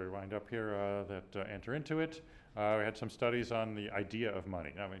before we wind up here that enter into it. We had some studies on the idea of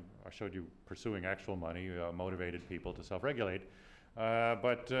money. I mean, I showed you pursuing actual money motivated people to self-regulate.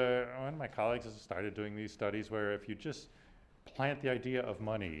 But one of my colleagues has started doing these studies where if you just plant the idea of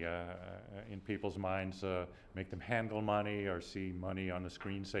money in people's minds, make them handle money or see money on the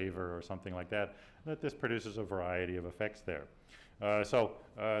screensaver or something like that, that this produces a variety of effects there. The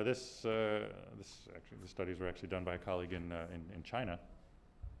studies were actually done by a colleague in China.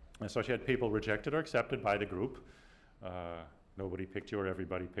 And so she had people rejected or accepted by the group. Nobody picked you or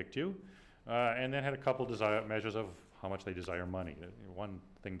everybody picked you. And then had a couple measures of how much they desire money. One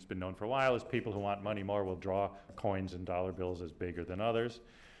thing that's been known for a while is people who want money more will draw coins and dollar bills as bigger than others.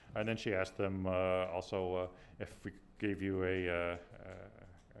 And then she asked them also if we gave you a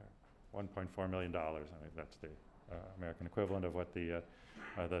 $1.4 million, I think that's the American equivalent of what the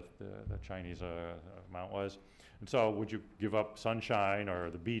Chinese amount was. And so would you give up sunshine or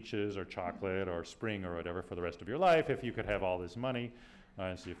the beaches or chocolate or spring or whatever for the rest of your life if you could have all this money?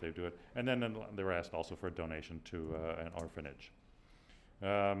 And see if they do it. And then they were asked also for a donation to an orphanage.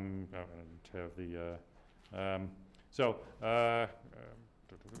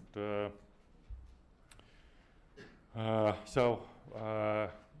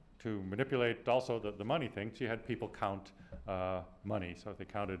 To manipulate also the money thing, she had people count money. So they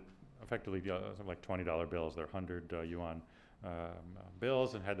counted effectively something like $20 bills. They're 100 yuan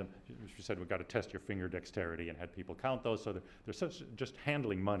bills, and had them, she said, we've got to test your finger dexterity, and had people count those. So they're just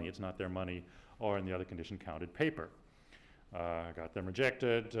handling money. It's not their money, or in the other condition, counted paper. Got them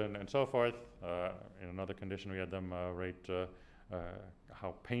rejected and so forth. In another condition, we had them rate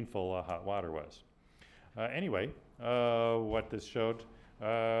how painful hot water was. Anyway, what this showed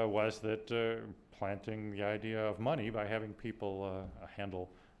was that planting the idea of money by having people handle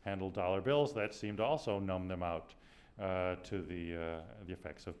dollar bills, that seemed to also numb them out. to the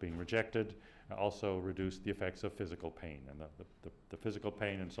effects of being rejected. Also reduced the effects of physical pain. And the physical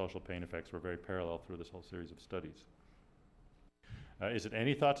pain and social pain effects were very parallel through this whole series of studies. Is it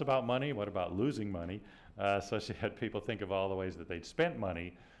any thoughts about money? What about losing money? So she had people think of all the ways that they'd spent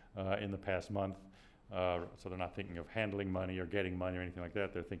money in the past month. So they're not thinking of handling money or getting money or anything like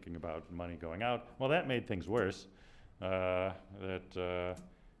that. They're thinking about money going out. Well, that made things worse.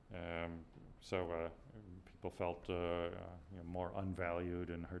 People felt more unvalued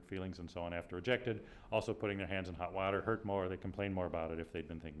and hurt feelings and so on after rejected. Also, putting their hands in hot water hurt more. They complained more about it if they'd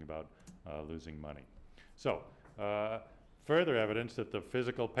been thinking about losing money. So, further evidence that the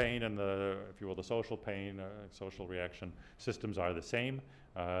physical pain and the, if you will, the social pain, social reaction systems are the same.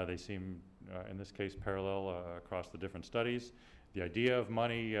 They seem, in this case, parallel across the different studies. The idea of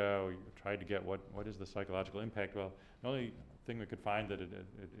money, we tried to get what is the psychological impact. Well, the only thing we could find that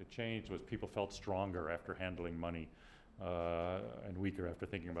it changed was people felt stronger after handling money and weaker after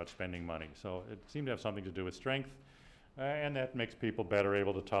thinking about spending money. So it seemed to have something to do with strength, and that makes people better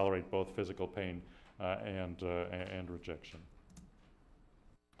able to tolerate both physical pain and rejection.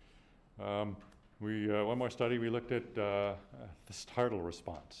 One more study, we looked at the startle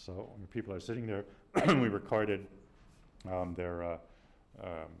response. So when people are sitting there, we recorded their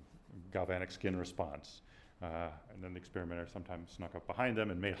galvanic skin response. And then the experimenter sometimes snuck up behind them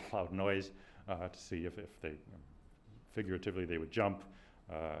and made a loud noise to see if they, figuratively, they would jump.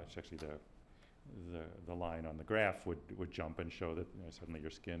 It's actually the line on the graph would jump and show that suddenly your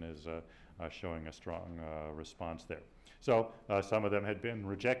skin is showing a strong response there. So some of them had been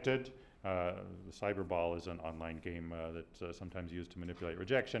rejected. The Cyberball is an online game that's sometimes used to manipulate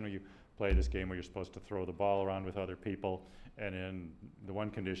rejection. You play this game where you're supposed to throw the ball around with other people, and in the one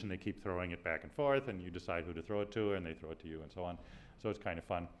condition they keep throwing it back and forth, and you decide who to throw it to, and they throw it to you, and so on. So it's kind of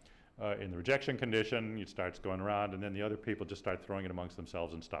fun. In the rejection condition, it starts going around, and then the other people just start throwing it amongst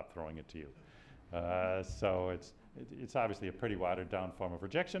themselves and stop throwing it to you. So it's obviously a pretty watered down form of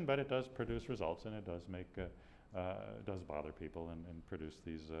rejection, but it does produce results, and it does make it does bother people and produce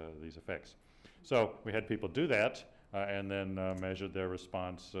these effects. So we had people do that and then measured their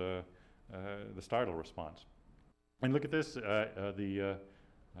response, the startle response. And look at this, there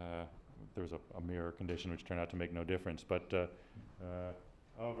was a mirror condition which turned out to make no difference, but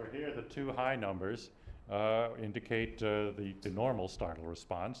over here the two high numbers indicate the normal startle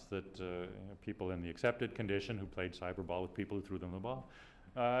response that people in the accepted condition who played cyberball with people who threw them the ball,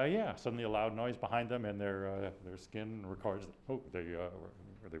 suddenly a loud noise behind them and their skin records,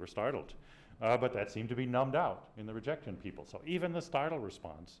 they were startled. But that seemed to be numbed out in the rejection people. So even the startle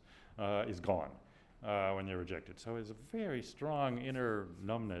response is gone when they're rejected. So it's a very strong inner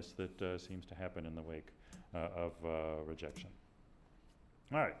numbness that seems to happen in the wake of rejection.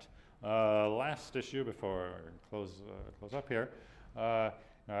 All right, last issue before I close up here.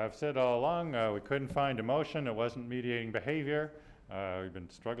 I've said all along we couldn't find emotion. It wasn't mediating behavior. We've been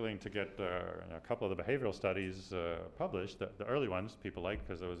struggling to get a couple of the behavioral studies published. The early ones people liked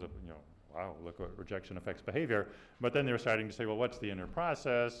because there was wow, look what rejection affects behavior. But then they were starting to say, well, what's the inner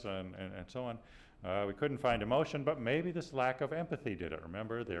process and so on. We couldn't find emotion, but maybe this lack of empathy did it.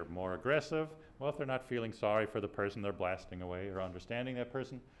 Remember, they're more aggressive. Well, if they're not feeling sorry for the person they're blasting away or understanding that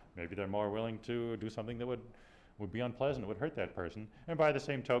person, maybe they're more willing to do something that would be unpleasant, would hurt that person. And by the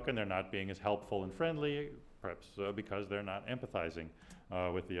same token, they're not being as helpful and friendly, perhaps because they're not empathizing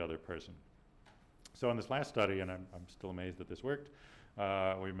with the other person. So in this last study, and I'm still amazed that this worked,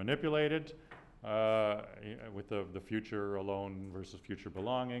 we manipulated with the future alone versus future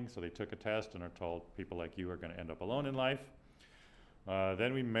belonging. So they took a test and are told people like you are going to end up alone in life.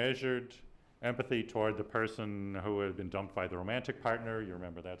 Then we measured empathy toward the person who had been dumped by the romantic partner. You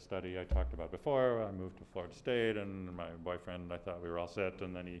remember that study I talked about before. I moved to Florida State, and my boyfriend, I thought we were all set,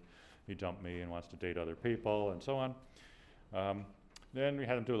 and then he dumped me and wants to date other people, and so on. Then we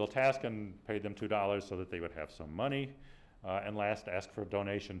had them do a little task and paid them $2 so that they would have some money. And last, ask for a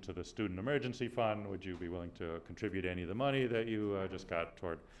donation to the Student Emergency Fund. Would you be willing to contribute any of the money that you just got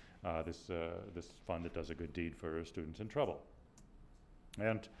toward this fund that does a good deed for students in trouble?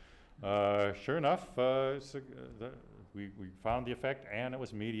 And sure enough, we found the effect, and it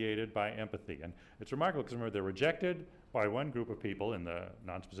was mediated by empathy. And it's remarkable because remember, they're rejected by one group of people in the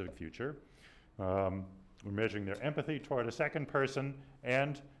non-specific future. We're measuring their empathy toward a second person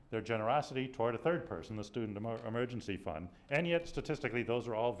and their generosity toward a third person, the Student Emergency Fund. And yet, statistically, those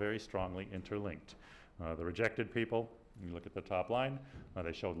are all very strongly interlinked. The rejected people, you look at the top line,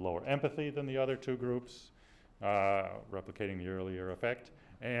 they showed lower empathy than the other two groups, replicating the earlier effect.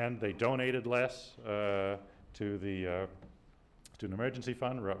 And they donated less to Student Emergency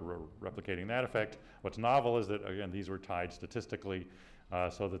Fund, replicating that effect. What's novel is that, again, these were tied statistically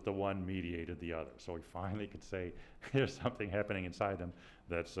so that the one mediated the other. So we finally could say here's something happening inside them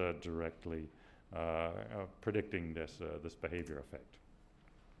that's directly predicting this behavior effect.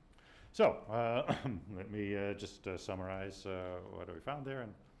 So let me just summarize what we found there,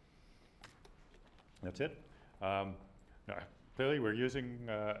 and that's it. Clearly, we're using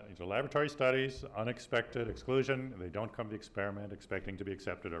these are laboratory studies, unexpected exclusion. They don't come to the experiment expecting to be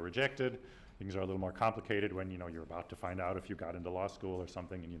accepted or rejected. Things are a little more complicated when you're about to find out if you got into law school or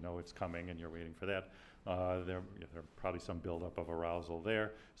something, and you know it's coming and you're waiting for that. There probably some buildup of arousal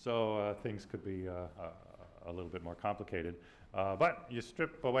there, so things could be a little bit more complicated. But you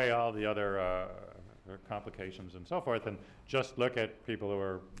strip away all the other complications and so forth, and just look at people who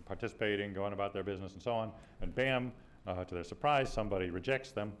are participating, going about their business and so on, and bam, to their surprise, somebody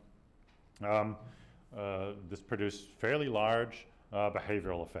rejects them. This produced fairly large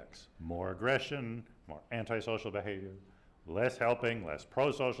behavioral effects. More aggression, more antisocial behavior, less helping, less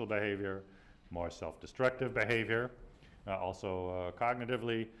pro-social behavior, more self-destructive behavior. Also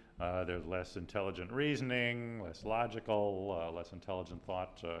cognitively, there's less intelligent reasoning, less logical, less intelligent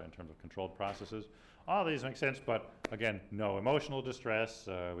thought in terms of controlled processes. All these make sense, but again, no emotional distress.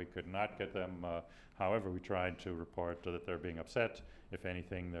 We could not get them, however we tried to report that they're being upset. If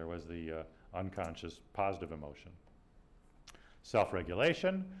anything, there was the unconscious positive emotion.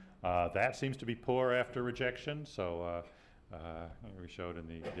 Self-regulation, that seems to be poor after rejection. So we showed in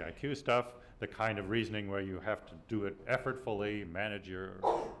the IQ stuff, the kind of reasoning where you have to do it effortfully, manage your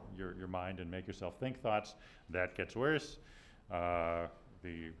mind and make yourself think thoughts, that gets worse.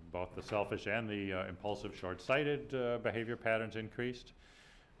 Both the selfish and the impulsive short-sighted behavior patterns increased.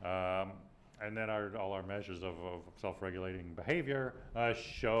 And then all our measures of self-regulating behavior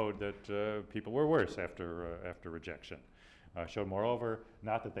showed that people were worse after rejection. Showed moreover,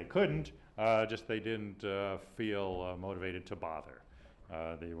 not that they couldn't, just they didn't feel motivated to bother.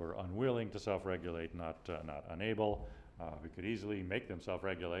 They were unwilling to self-regulate, not unable. We could easily make them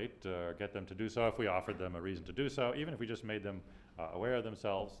self-regulate, get them to do so if we offered them a reason to do so. Even if we just made them aware of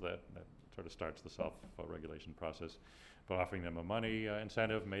themselves, that sort of starts the self-regulation process. But offering them a money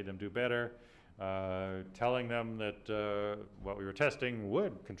incentive made them do better. Telling them that what we were testing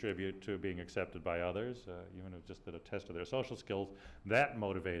would contribute to being accepted by others, even if just at a test of their social skills, that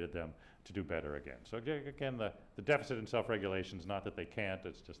motivated them to do better again. So again, the deficit in self-regulation is not that they can't,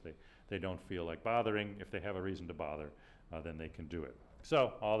 it's just they don't feel like bothering. If they have a reason to bother, then they can do it.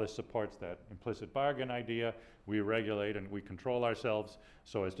 So all this supports that implicit bargain idea. We regulate and we control ourselves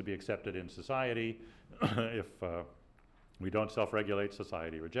so as to be accepted in society. If we don't self-regulate,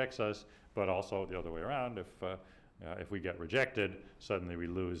 society rejects us, but also the other way around. If we get rejected, suddenly we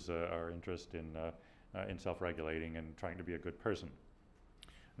lose our interest in self-regulating and trying to be a good person.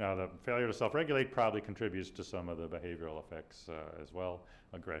 Now, the failure to self-regulate probably contributes to some of the behavioral effects as well.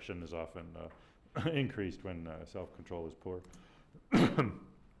 Aggression is often increased when self-control is poor.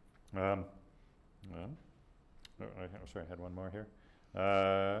 Sorry, I had one more here.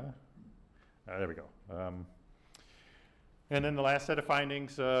 There we go. And then the last set of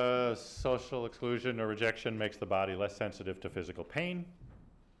findings, social exclusion or rejection makes the body less sensitive to physical pain.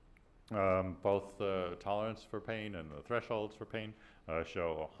 Both tolerance for pain and the thresholds for pain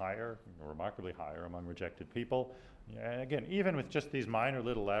show higher, remarkably higher among rejected people. And again, even with just these minor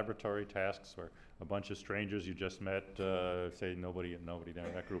little laboratory tasks where a bunch of strangers you just met say nobody in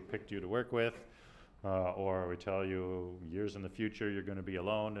that group picked you to work with, or we tell you years in the future you're going to be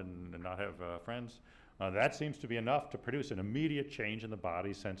alone and not have friends, that seems to be enough to produce an immediate change in the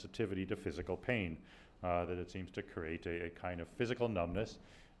body's sensitivity to physical pain, that it seems to create a kind of physical numbness.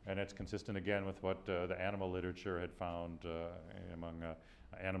 And it's consistent again with what the animal literature had found among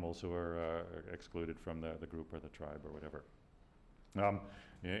animals who are excluded from the group or the tribe or whatever.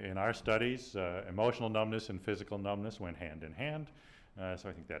 In our studies, emotional numbness and physical numbness went hand in hand. So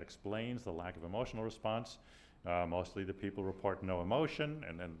I think that explains the lack of emotional response. Mostly the people report no emotion,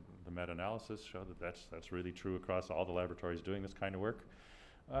 and then the meta-analysis showed that that's really true across all the laboratories doing this kind of work.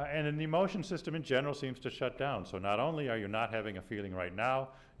 And then the emotion system in general seems to shut down. So not only are you not having a feeling right now,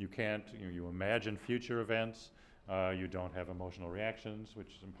 you can't, you imagine future events, you don't have emotional reactions,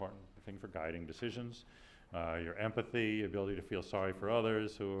 which is an important thing for guiding decisions. Your empathy, ability to feel sorry for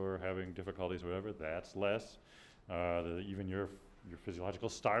others who are having difficulties or whatever, that's less. Even your physiological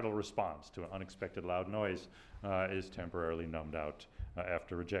startle response to an unexpected loud noise is temporarily numbed out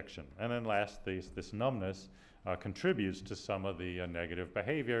after rejection. And then last, this numbness contributes to some of the negative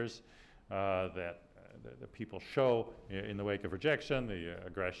behaviors that the people show in the wake of rejection, the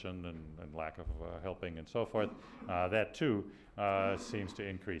aggression and lack of helping and so forth, that too seems to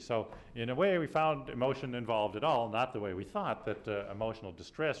increase. So in a way we found emotion involved at all, not the way we thought that emotional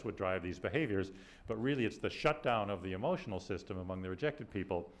distress would drive these behaviors, but really it's the shutdown of the emotional system among the rejected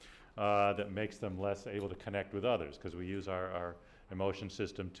people that makes them less able to connect with others, because we use our emotion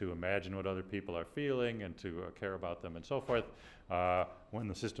system to imagine what other people are feeling and to care about them and so forth. When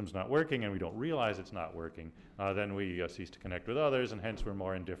the system's not working and we don't realize it's not working, then we cease to connect with others, and hence we're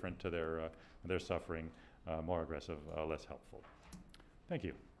more indifferent to their suffering, more aggressive, less helpful. Thank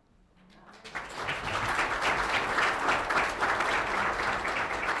you.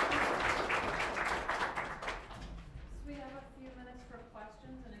 We have a few minutes for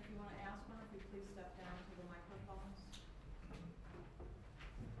questions, and if you want to ask one, if you please step down to the microphones.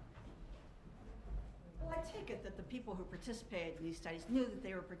 Well, I take it that the people who participated in these studies knew that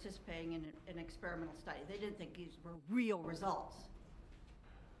they were participating in an experimental study. They didn't think these were real results.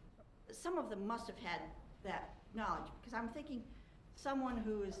 Some of them must have had that knowledge, because I'm thinking someone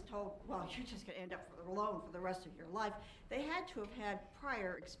who is told, well, you're just going to end up alone for the rest of your life, they had to have had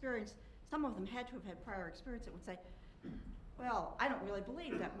prior experience. Some of them had to have had prior experience that would say, well, I don't really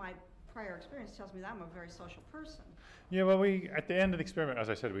believe that. My prior experience tells me that I'm a very social person. Yeah, well, at the end of the experiment, as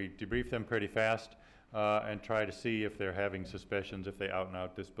I said, we debrief them pretty fast and try to see if they're having suspicions, if they out and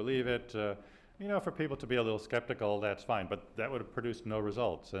out disbelieve it. You know, for people to be a little skeptical, that's fine, but that would have produced no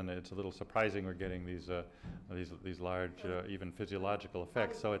results, and it's a little surprising we're getting these large, even physiological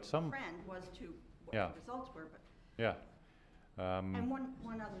effects. So it's some trend was to what yeah. the results were, but yeah. and one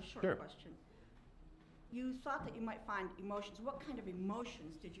other short Sure. question. You thought that you might find emotions. What kind of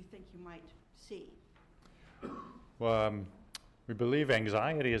emotions did you think you might see? Well, we believe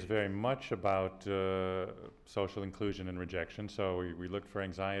anxiety is very much about social inclusion and rejection. So we looked for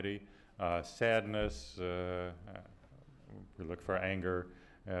anxiety, sadness. We looked for anger.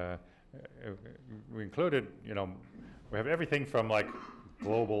 We included, you know, we have everything from like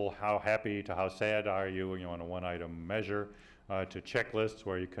global, how happy to how sad are you, on a one-item measure, to checklists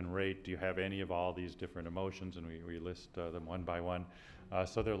where you can rate, do you have any of all these different emotions, and we list them one by one.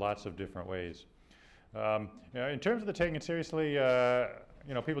 So there are lots of different ways. In terms of the taking it seriously,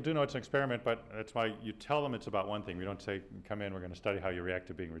 people do know it's an experiment, but that's why you tell them it's about one thing. We don't say, come in, we're going to study how you react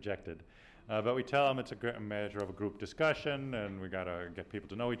to being rejected. But we tell them it's a measure of a group discussion, and we got to get people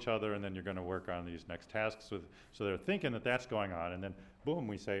to know each other, and then you're going to work on these next tasks. So they're thinking that that's going on, and then boom,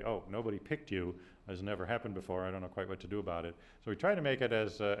 we say, oh, nobody picked you. Has never happened before. I don't know quite what to do about it. So we try to make it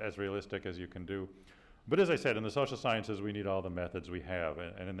as realistic as you can do. But as I said, in the social sciences, we need all the methods we have.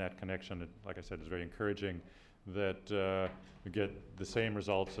 And in that connection, like I said, it's very encouraging that we get the same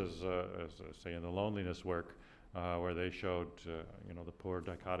results as say, in the loneliness work, where they showed, the poor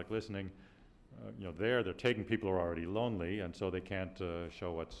dichotic listening. They're taking people who are already lonely, and so they can't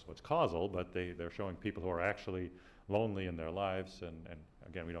show what's causal, but they're showing people who are actually lonely in their lives. And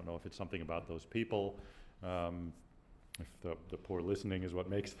again, we don't know if it's something about those people, if the poor listening is what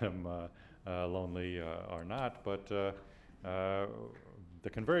makes them lonely or not, but the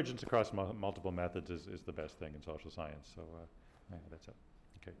convergence across multiple methods is the best thing in social science. So that's it.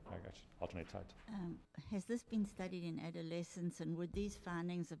 Okay, I should alternate sides. Has this been studied in adolescents, and would these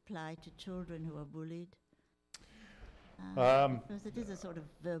findings apply to children who are bullied? Because it is a sort of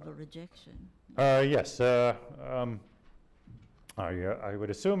verbal rejection. Yes, I would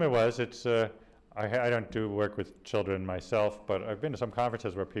assume it was. It's I don't do work with children myself, but I've been to some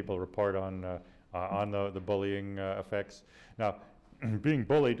conferences where people report on the bullying effects. Now, being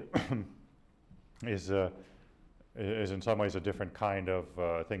bullied is in some ways a different kind of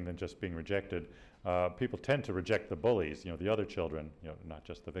thing than just being rejected. People tend to reject the bullies, the other children, not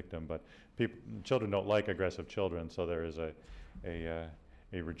just the victim, but children don't like aggressive children, so there is a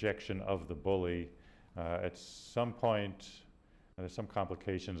rejection of the bully. At some point, there's some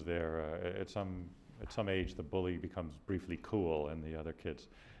complications there. At some age, the bully becomes briefly cool, and the other kids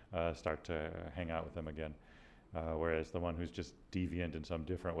start to hang out with them again. Whereas the one who's just deviant in some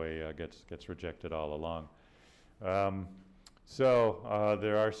different way gets rejected all along. So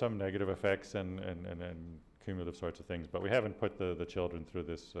there are some negative effects and cumulative sorts of things, but we haven't put the children through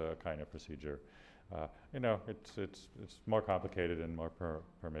this kind of procedure. It's more complicated and more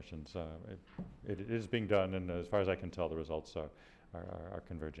permissions. It is being done, and as far as I can tell, the results are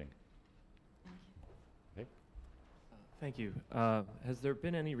converging. Okay. Thank you. Has there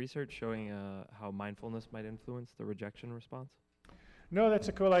been any research showing how mindfulness might influence the rejection response? No, that's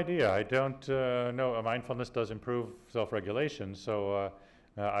a cool idea. I don't know. Mindfulness does improve self-regulation, so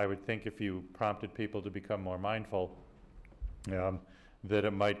I would think if you prompted people to become more mindful, that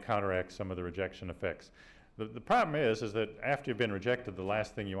it might counteract some of the rejection effects. The problem is that after you've been rejected, the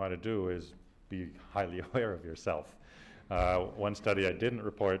last thing you want to do is be highly aware of yourself. One study I didn't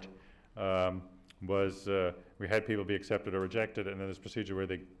report was we had people be accepted or rejected, and then this procedure where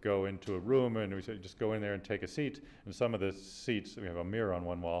they go into a room and we said just go in there and take a seat, and some of the seats, we have a mirror on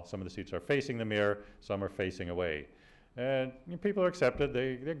one wall, some of the seats are facing the mirror, some are facing away. And people are accepted,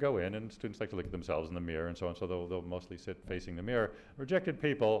 they go in, and students like to look at themselves in the mirror and so on, so they'll mostly sit facing the mirror. Rejected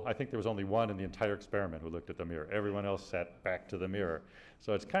people, I think there was only one in the entire experiment who looked at the mirror. Everyone else sat back to the mirror.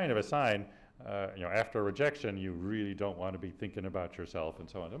 So it's kind of a sign, after a rejection, you really don't want to be thinking about yourself and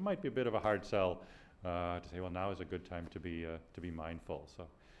so on. It might be a bit of a hard sell to say, well, now is a good time to be mindful. So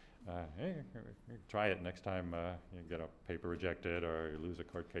hey, try it next time you get a paper rejected or you lose a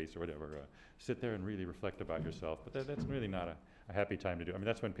court case or whatever. Sit there and really reflect about yourself. But that's really not a happy time to do. I mean,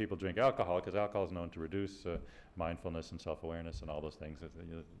 that's when people drink alcohol, because alcohol is known to reduce mindfulness and self-awareness and all those things.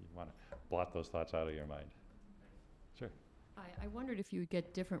 You want to blot those thoughts out of your mind. Sure. I wondered if you would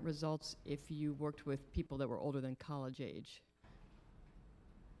get different results if you worked with people that were older than college age.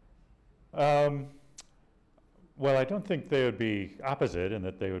 Well, I don't think they would be opposite in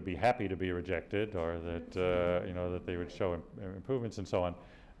that they would be happy to be rejected, or that that they would show improvements and so on.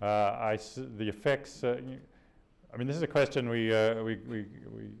 The effects. I mean, this is a question we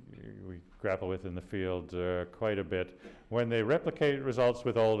grapple with in the field quite a bit. When they replicate results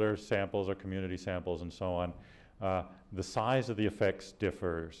with older samples or community samples and so on, the size of the effects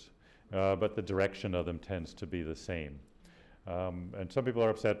differs, but the direction of them tends to be the same. And some people are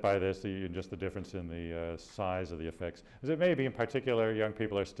upset by this, just the difference in the size of the effects. As it may be, in particular, young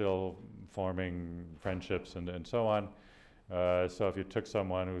people are still forming friendships and so on. So if you took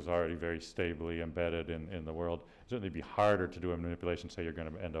someone who's already very stably embedded in the world, it'd certainly be harder to do a manipulation, say you're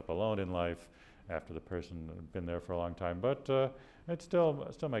going to end up alone in life after the person had been there for a long time. But it still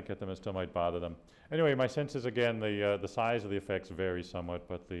might get them, it still might bother them. Anyway, my sense is, again, the size of the effects varies somewhat,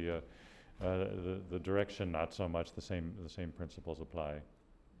 but the direction not so much. The same principles apply.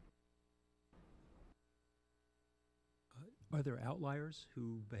 Are there outliers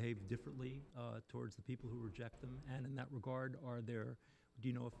who behave differently towards the people who reject them? And in that regard, do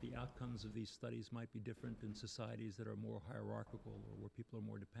you know if the outcomes of these studies might be different in societies that are more hierarchical or where people are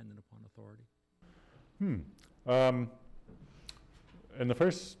more dependent upon authority? In the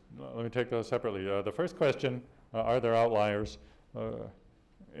first, let me take those separately. The first question, are there outliers?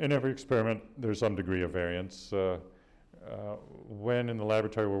 In every experiment, there's some degree of variance. When in the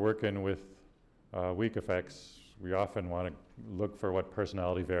laboratory we're working with weak effects, we often want to look for what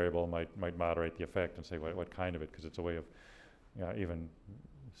personality variable might moderate the effect and say what kind of it, because it's a way of even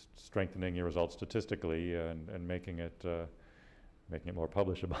strengthening your results statistically and making it more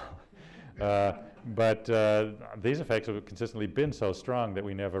publishable. But these effects have consistently been so strong that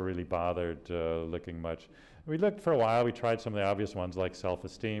we never really bothered looking much. We looked for a while. We tried some of the obvious ones like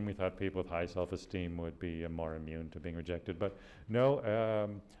self-esteem. We thought people with high self-esteem would be more immune to being rejected. But no,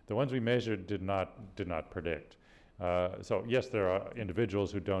 the ones we measured did not predict. So yes, there are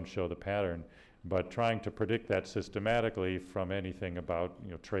individuals who don't show the pattern, but trying to predict that systematically from anything about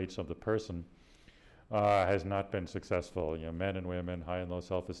traits of the person has not been successful. Men and women, high and low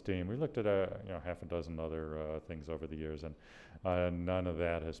self-esteem. We looked at half a dozen other things over the years, and none of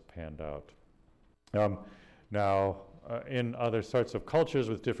that has panned out. Now, in other sorts of cultures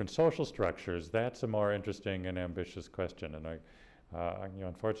with different social structures, that's a more interesting and ambitious question. And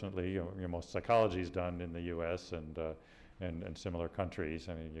unfortunately, most psychology is done in the U.S. and similar countries.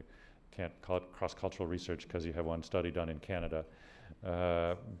 I mean, you can't call it cross-cultural research because you have one study done in Canada.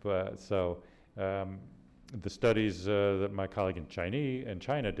 The studies that my colleague in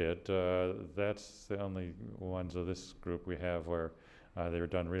China did, that's the only ones of this group we have where they were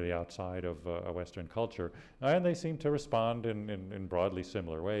done really outside of a Western culture. And they seem to respond in broadly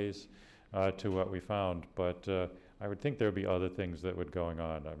similar ways to what we found. But I would think there would be other things that would going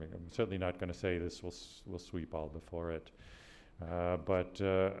on. I mean, I'm certainly not going to say this will sweep all before it. But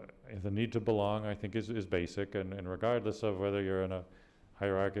the need to belong, I think, is basic. And regardless of whether you're in a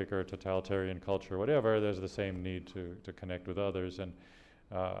hierarchic or a totalitarian culture or whatever, there's the same need to connect with others. And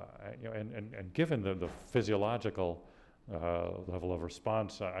given the physiological level of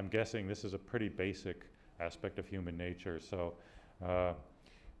response, I'm guessing this is a pretty basic aspect of human nature. So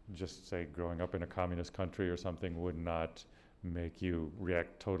just say growing up in a communist country or something would not make you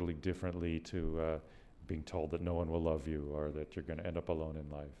react totally differently to being told that no one will love you or that you're going to end up alone in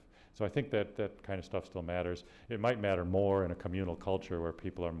life. So I think that kind of stuff still matters. It might matter more in a communal culture where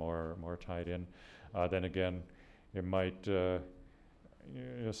people are more tied in. Then again, it might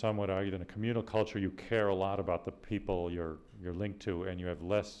some would argue that in a communal culture you care a lot about the people you're linked to, and you have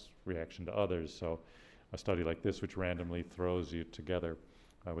less reaction to others. So a study like this, which randomly throws you together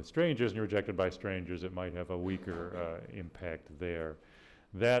with strangers and you're rejected by strangers, it might have a weaker impact there.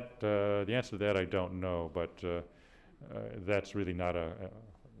 That the answer to that I don't know, but that's really not a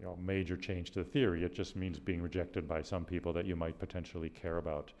major change to the theory. It just means being rejected by some people that you might potentially care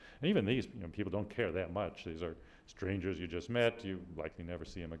about. And even these people don't care that much. These are strangers you just met. You likely never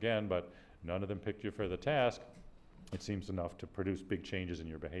see them again, but none of them picked you for the task. It seems enough to produce big changes in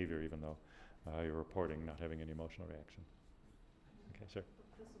your behavior, even though you're reporting not having any emotional reaction. Okay, sir.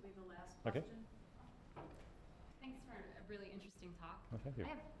 This will be the last Okay. question. Thanks for a really interesting talk. Oh, thank you. I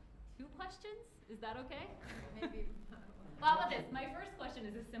have 2 questions. Is that okay? Maybe. Well, how about this? My first question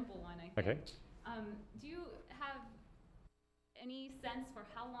is a simple one, I think. Okay. Do you have any sense for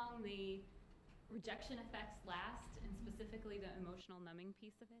how long the rejection effects last, and specifically the emotional numbing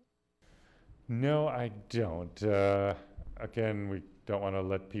piece of it? No, I don't. Again, we don't want to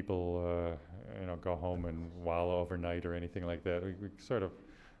let people, go home and wallow overnight or anything like that. We sort of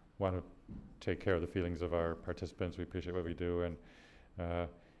want to take care of the feelings of our participants. We appreciate what we do, and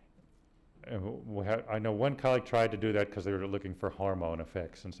I know one colleague tried to do that because they were looking for hormone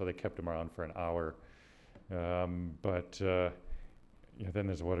effects, and so they kept them around for an hour. Then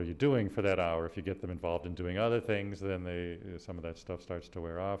there's what are you doing for that hour? If you get them involved in doing other things, then some of that stuff starts to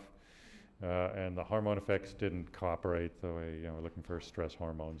wear off. And the hormone effects didn't cooperate the way, we're looking for stress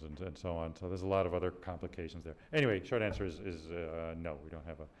hormones and so on. So there's a lot of other complications there. Anyway, short answer is no, we don't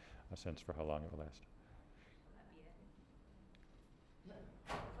have a sense for how long it will last.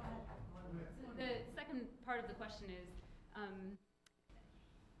 So the second part of the question is,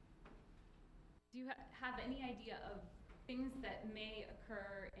 do you have any idea of things that may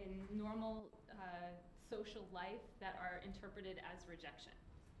occur in normal social life that are interpreted as rejection?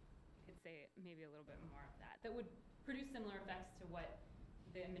 You could say maybe a little bit more of that would produce similar effects to what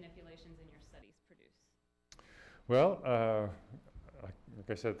the manipulations in your studies produce. Well, like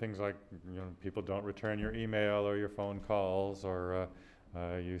I said, things like people don't return your email or your phone calls, or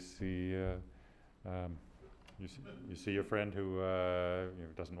you see your friend who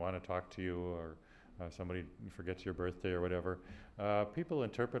doesn't want to talk to you, or somebody forgets your birthday or whatever. People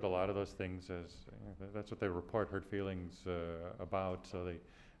interpret a lot of those things as that's what they report hurt feelings about. So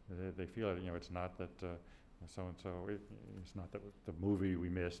they feel it. It's not that so and so. It's not that the movie we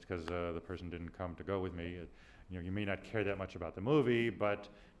missed because the person didn't come to go with me. You may not care that much about the movie, but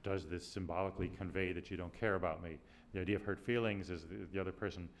does this symbolically convey that you don't care about me? The idea of hurt feelings is the other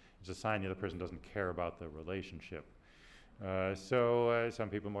person is a sign the other person doesn't care about the relationship. So some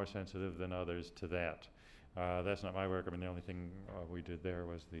people are more sensitive than others to that. That's not my work. I mean, the only thing we did there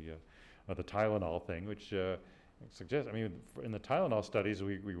was the Tylenol thing, which suggests, in the Tylenol studies,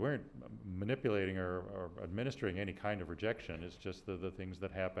 we weren't manipulating or administering any kind of rejection. It's just the things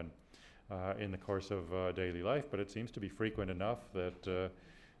that happen in the course of daily life. But it seems to be frequent enough that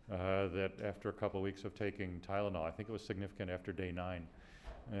that after a couple of weeks of taking Tylenol, I think it was significant after day 9,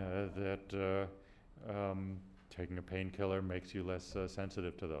 that taking a painkiller makes you less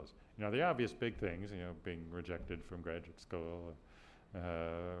sensitive to those. The obvious big things, being rejected from graduate school,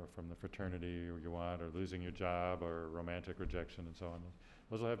 from the fraternity you want, or losing your job, or romantic rejection, and so on.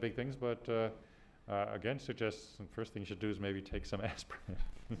 Those will have big things, but again, suggests the first thing you should do is maybe take some aspirin.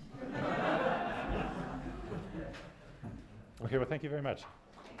 Okay, well, thank you very much.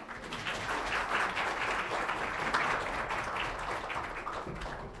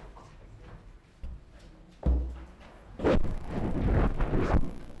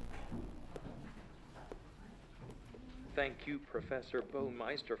 Thank you, Professor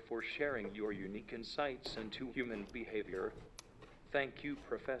Baumeister, for sharing your unique insights into human behavior. Thank you,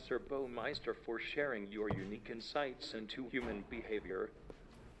 Professor Baumeister, for sharing your unique insights into human behavior.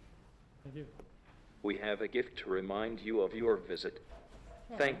 Thank you. We have a gift to remind you of your visit.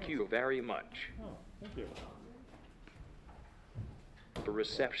 Thank you very much. Oh, thank you. The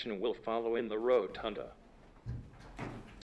reception will follow in the rotunda.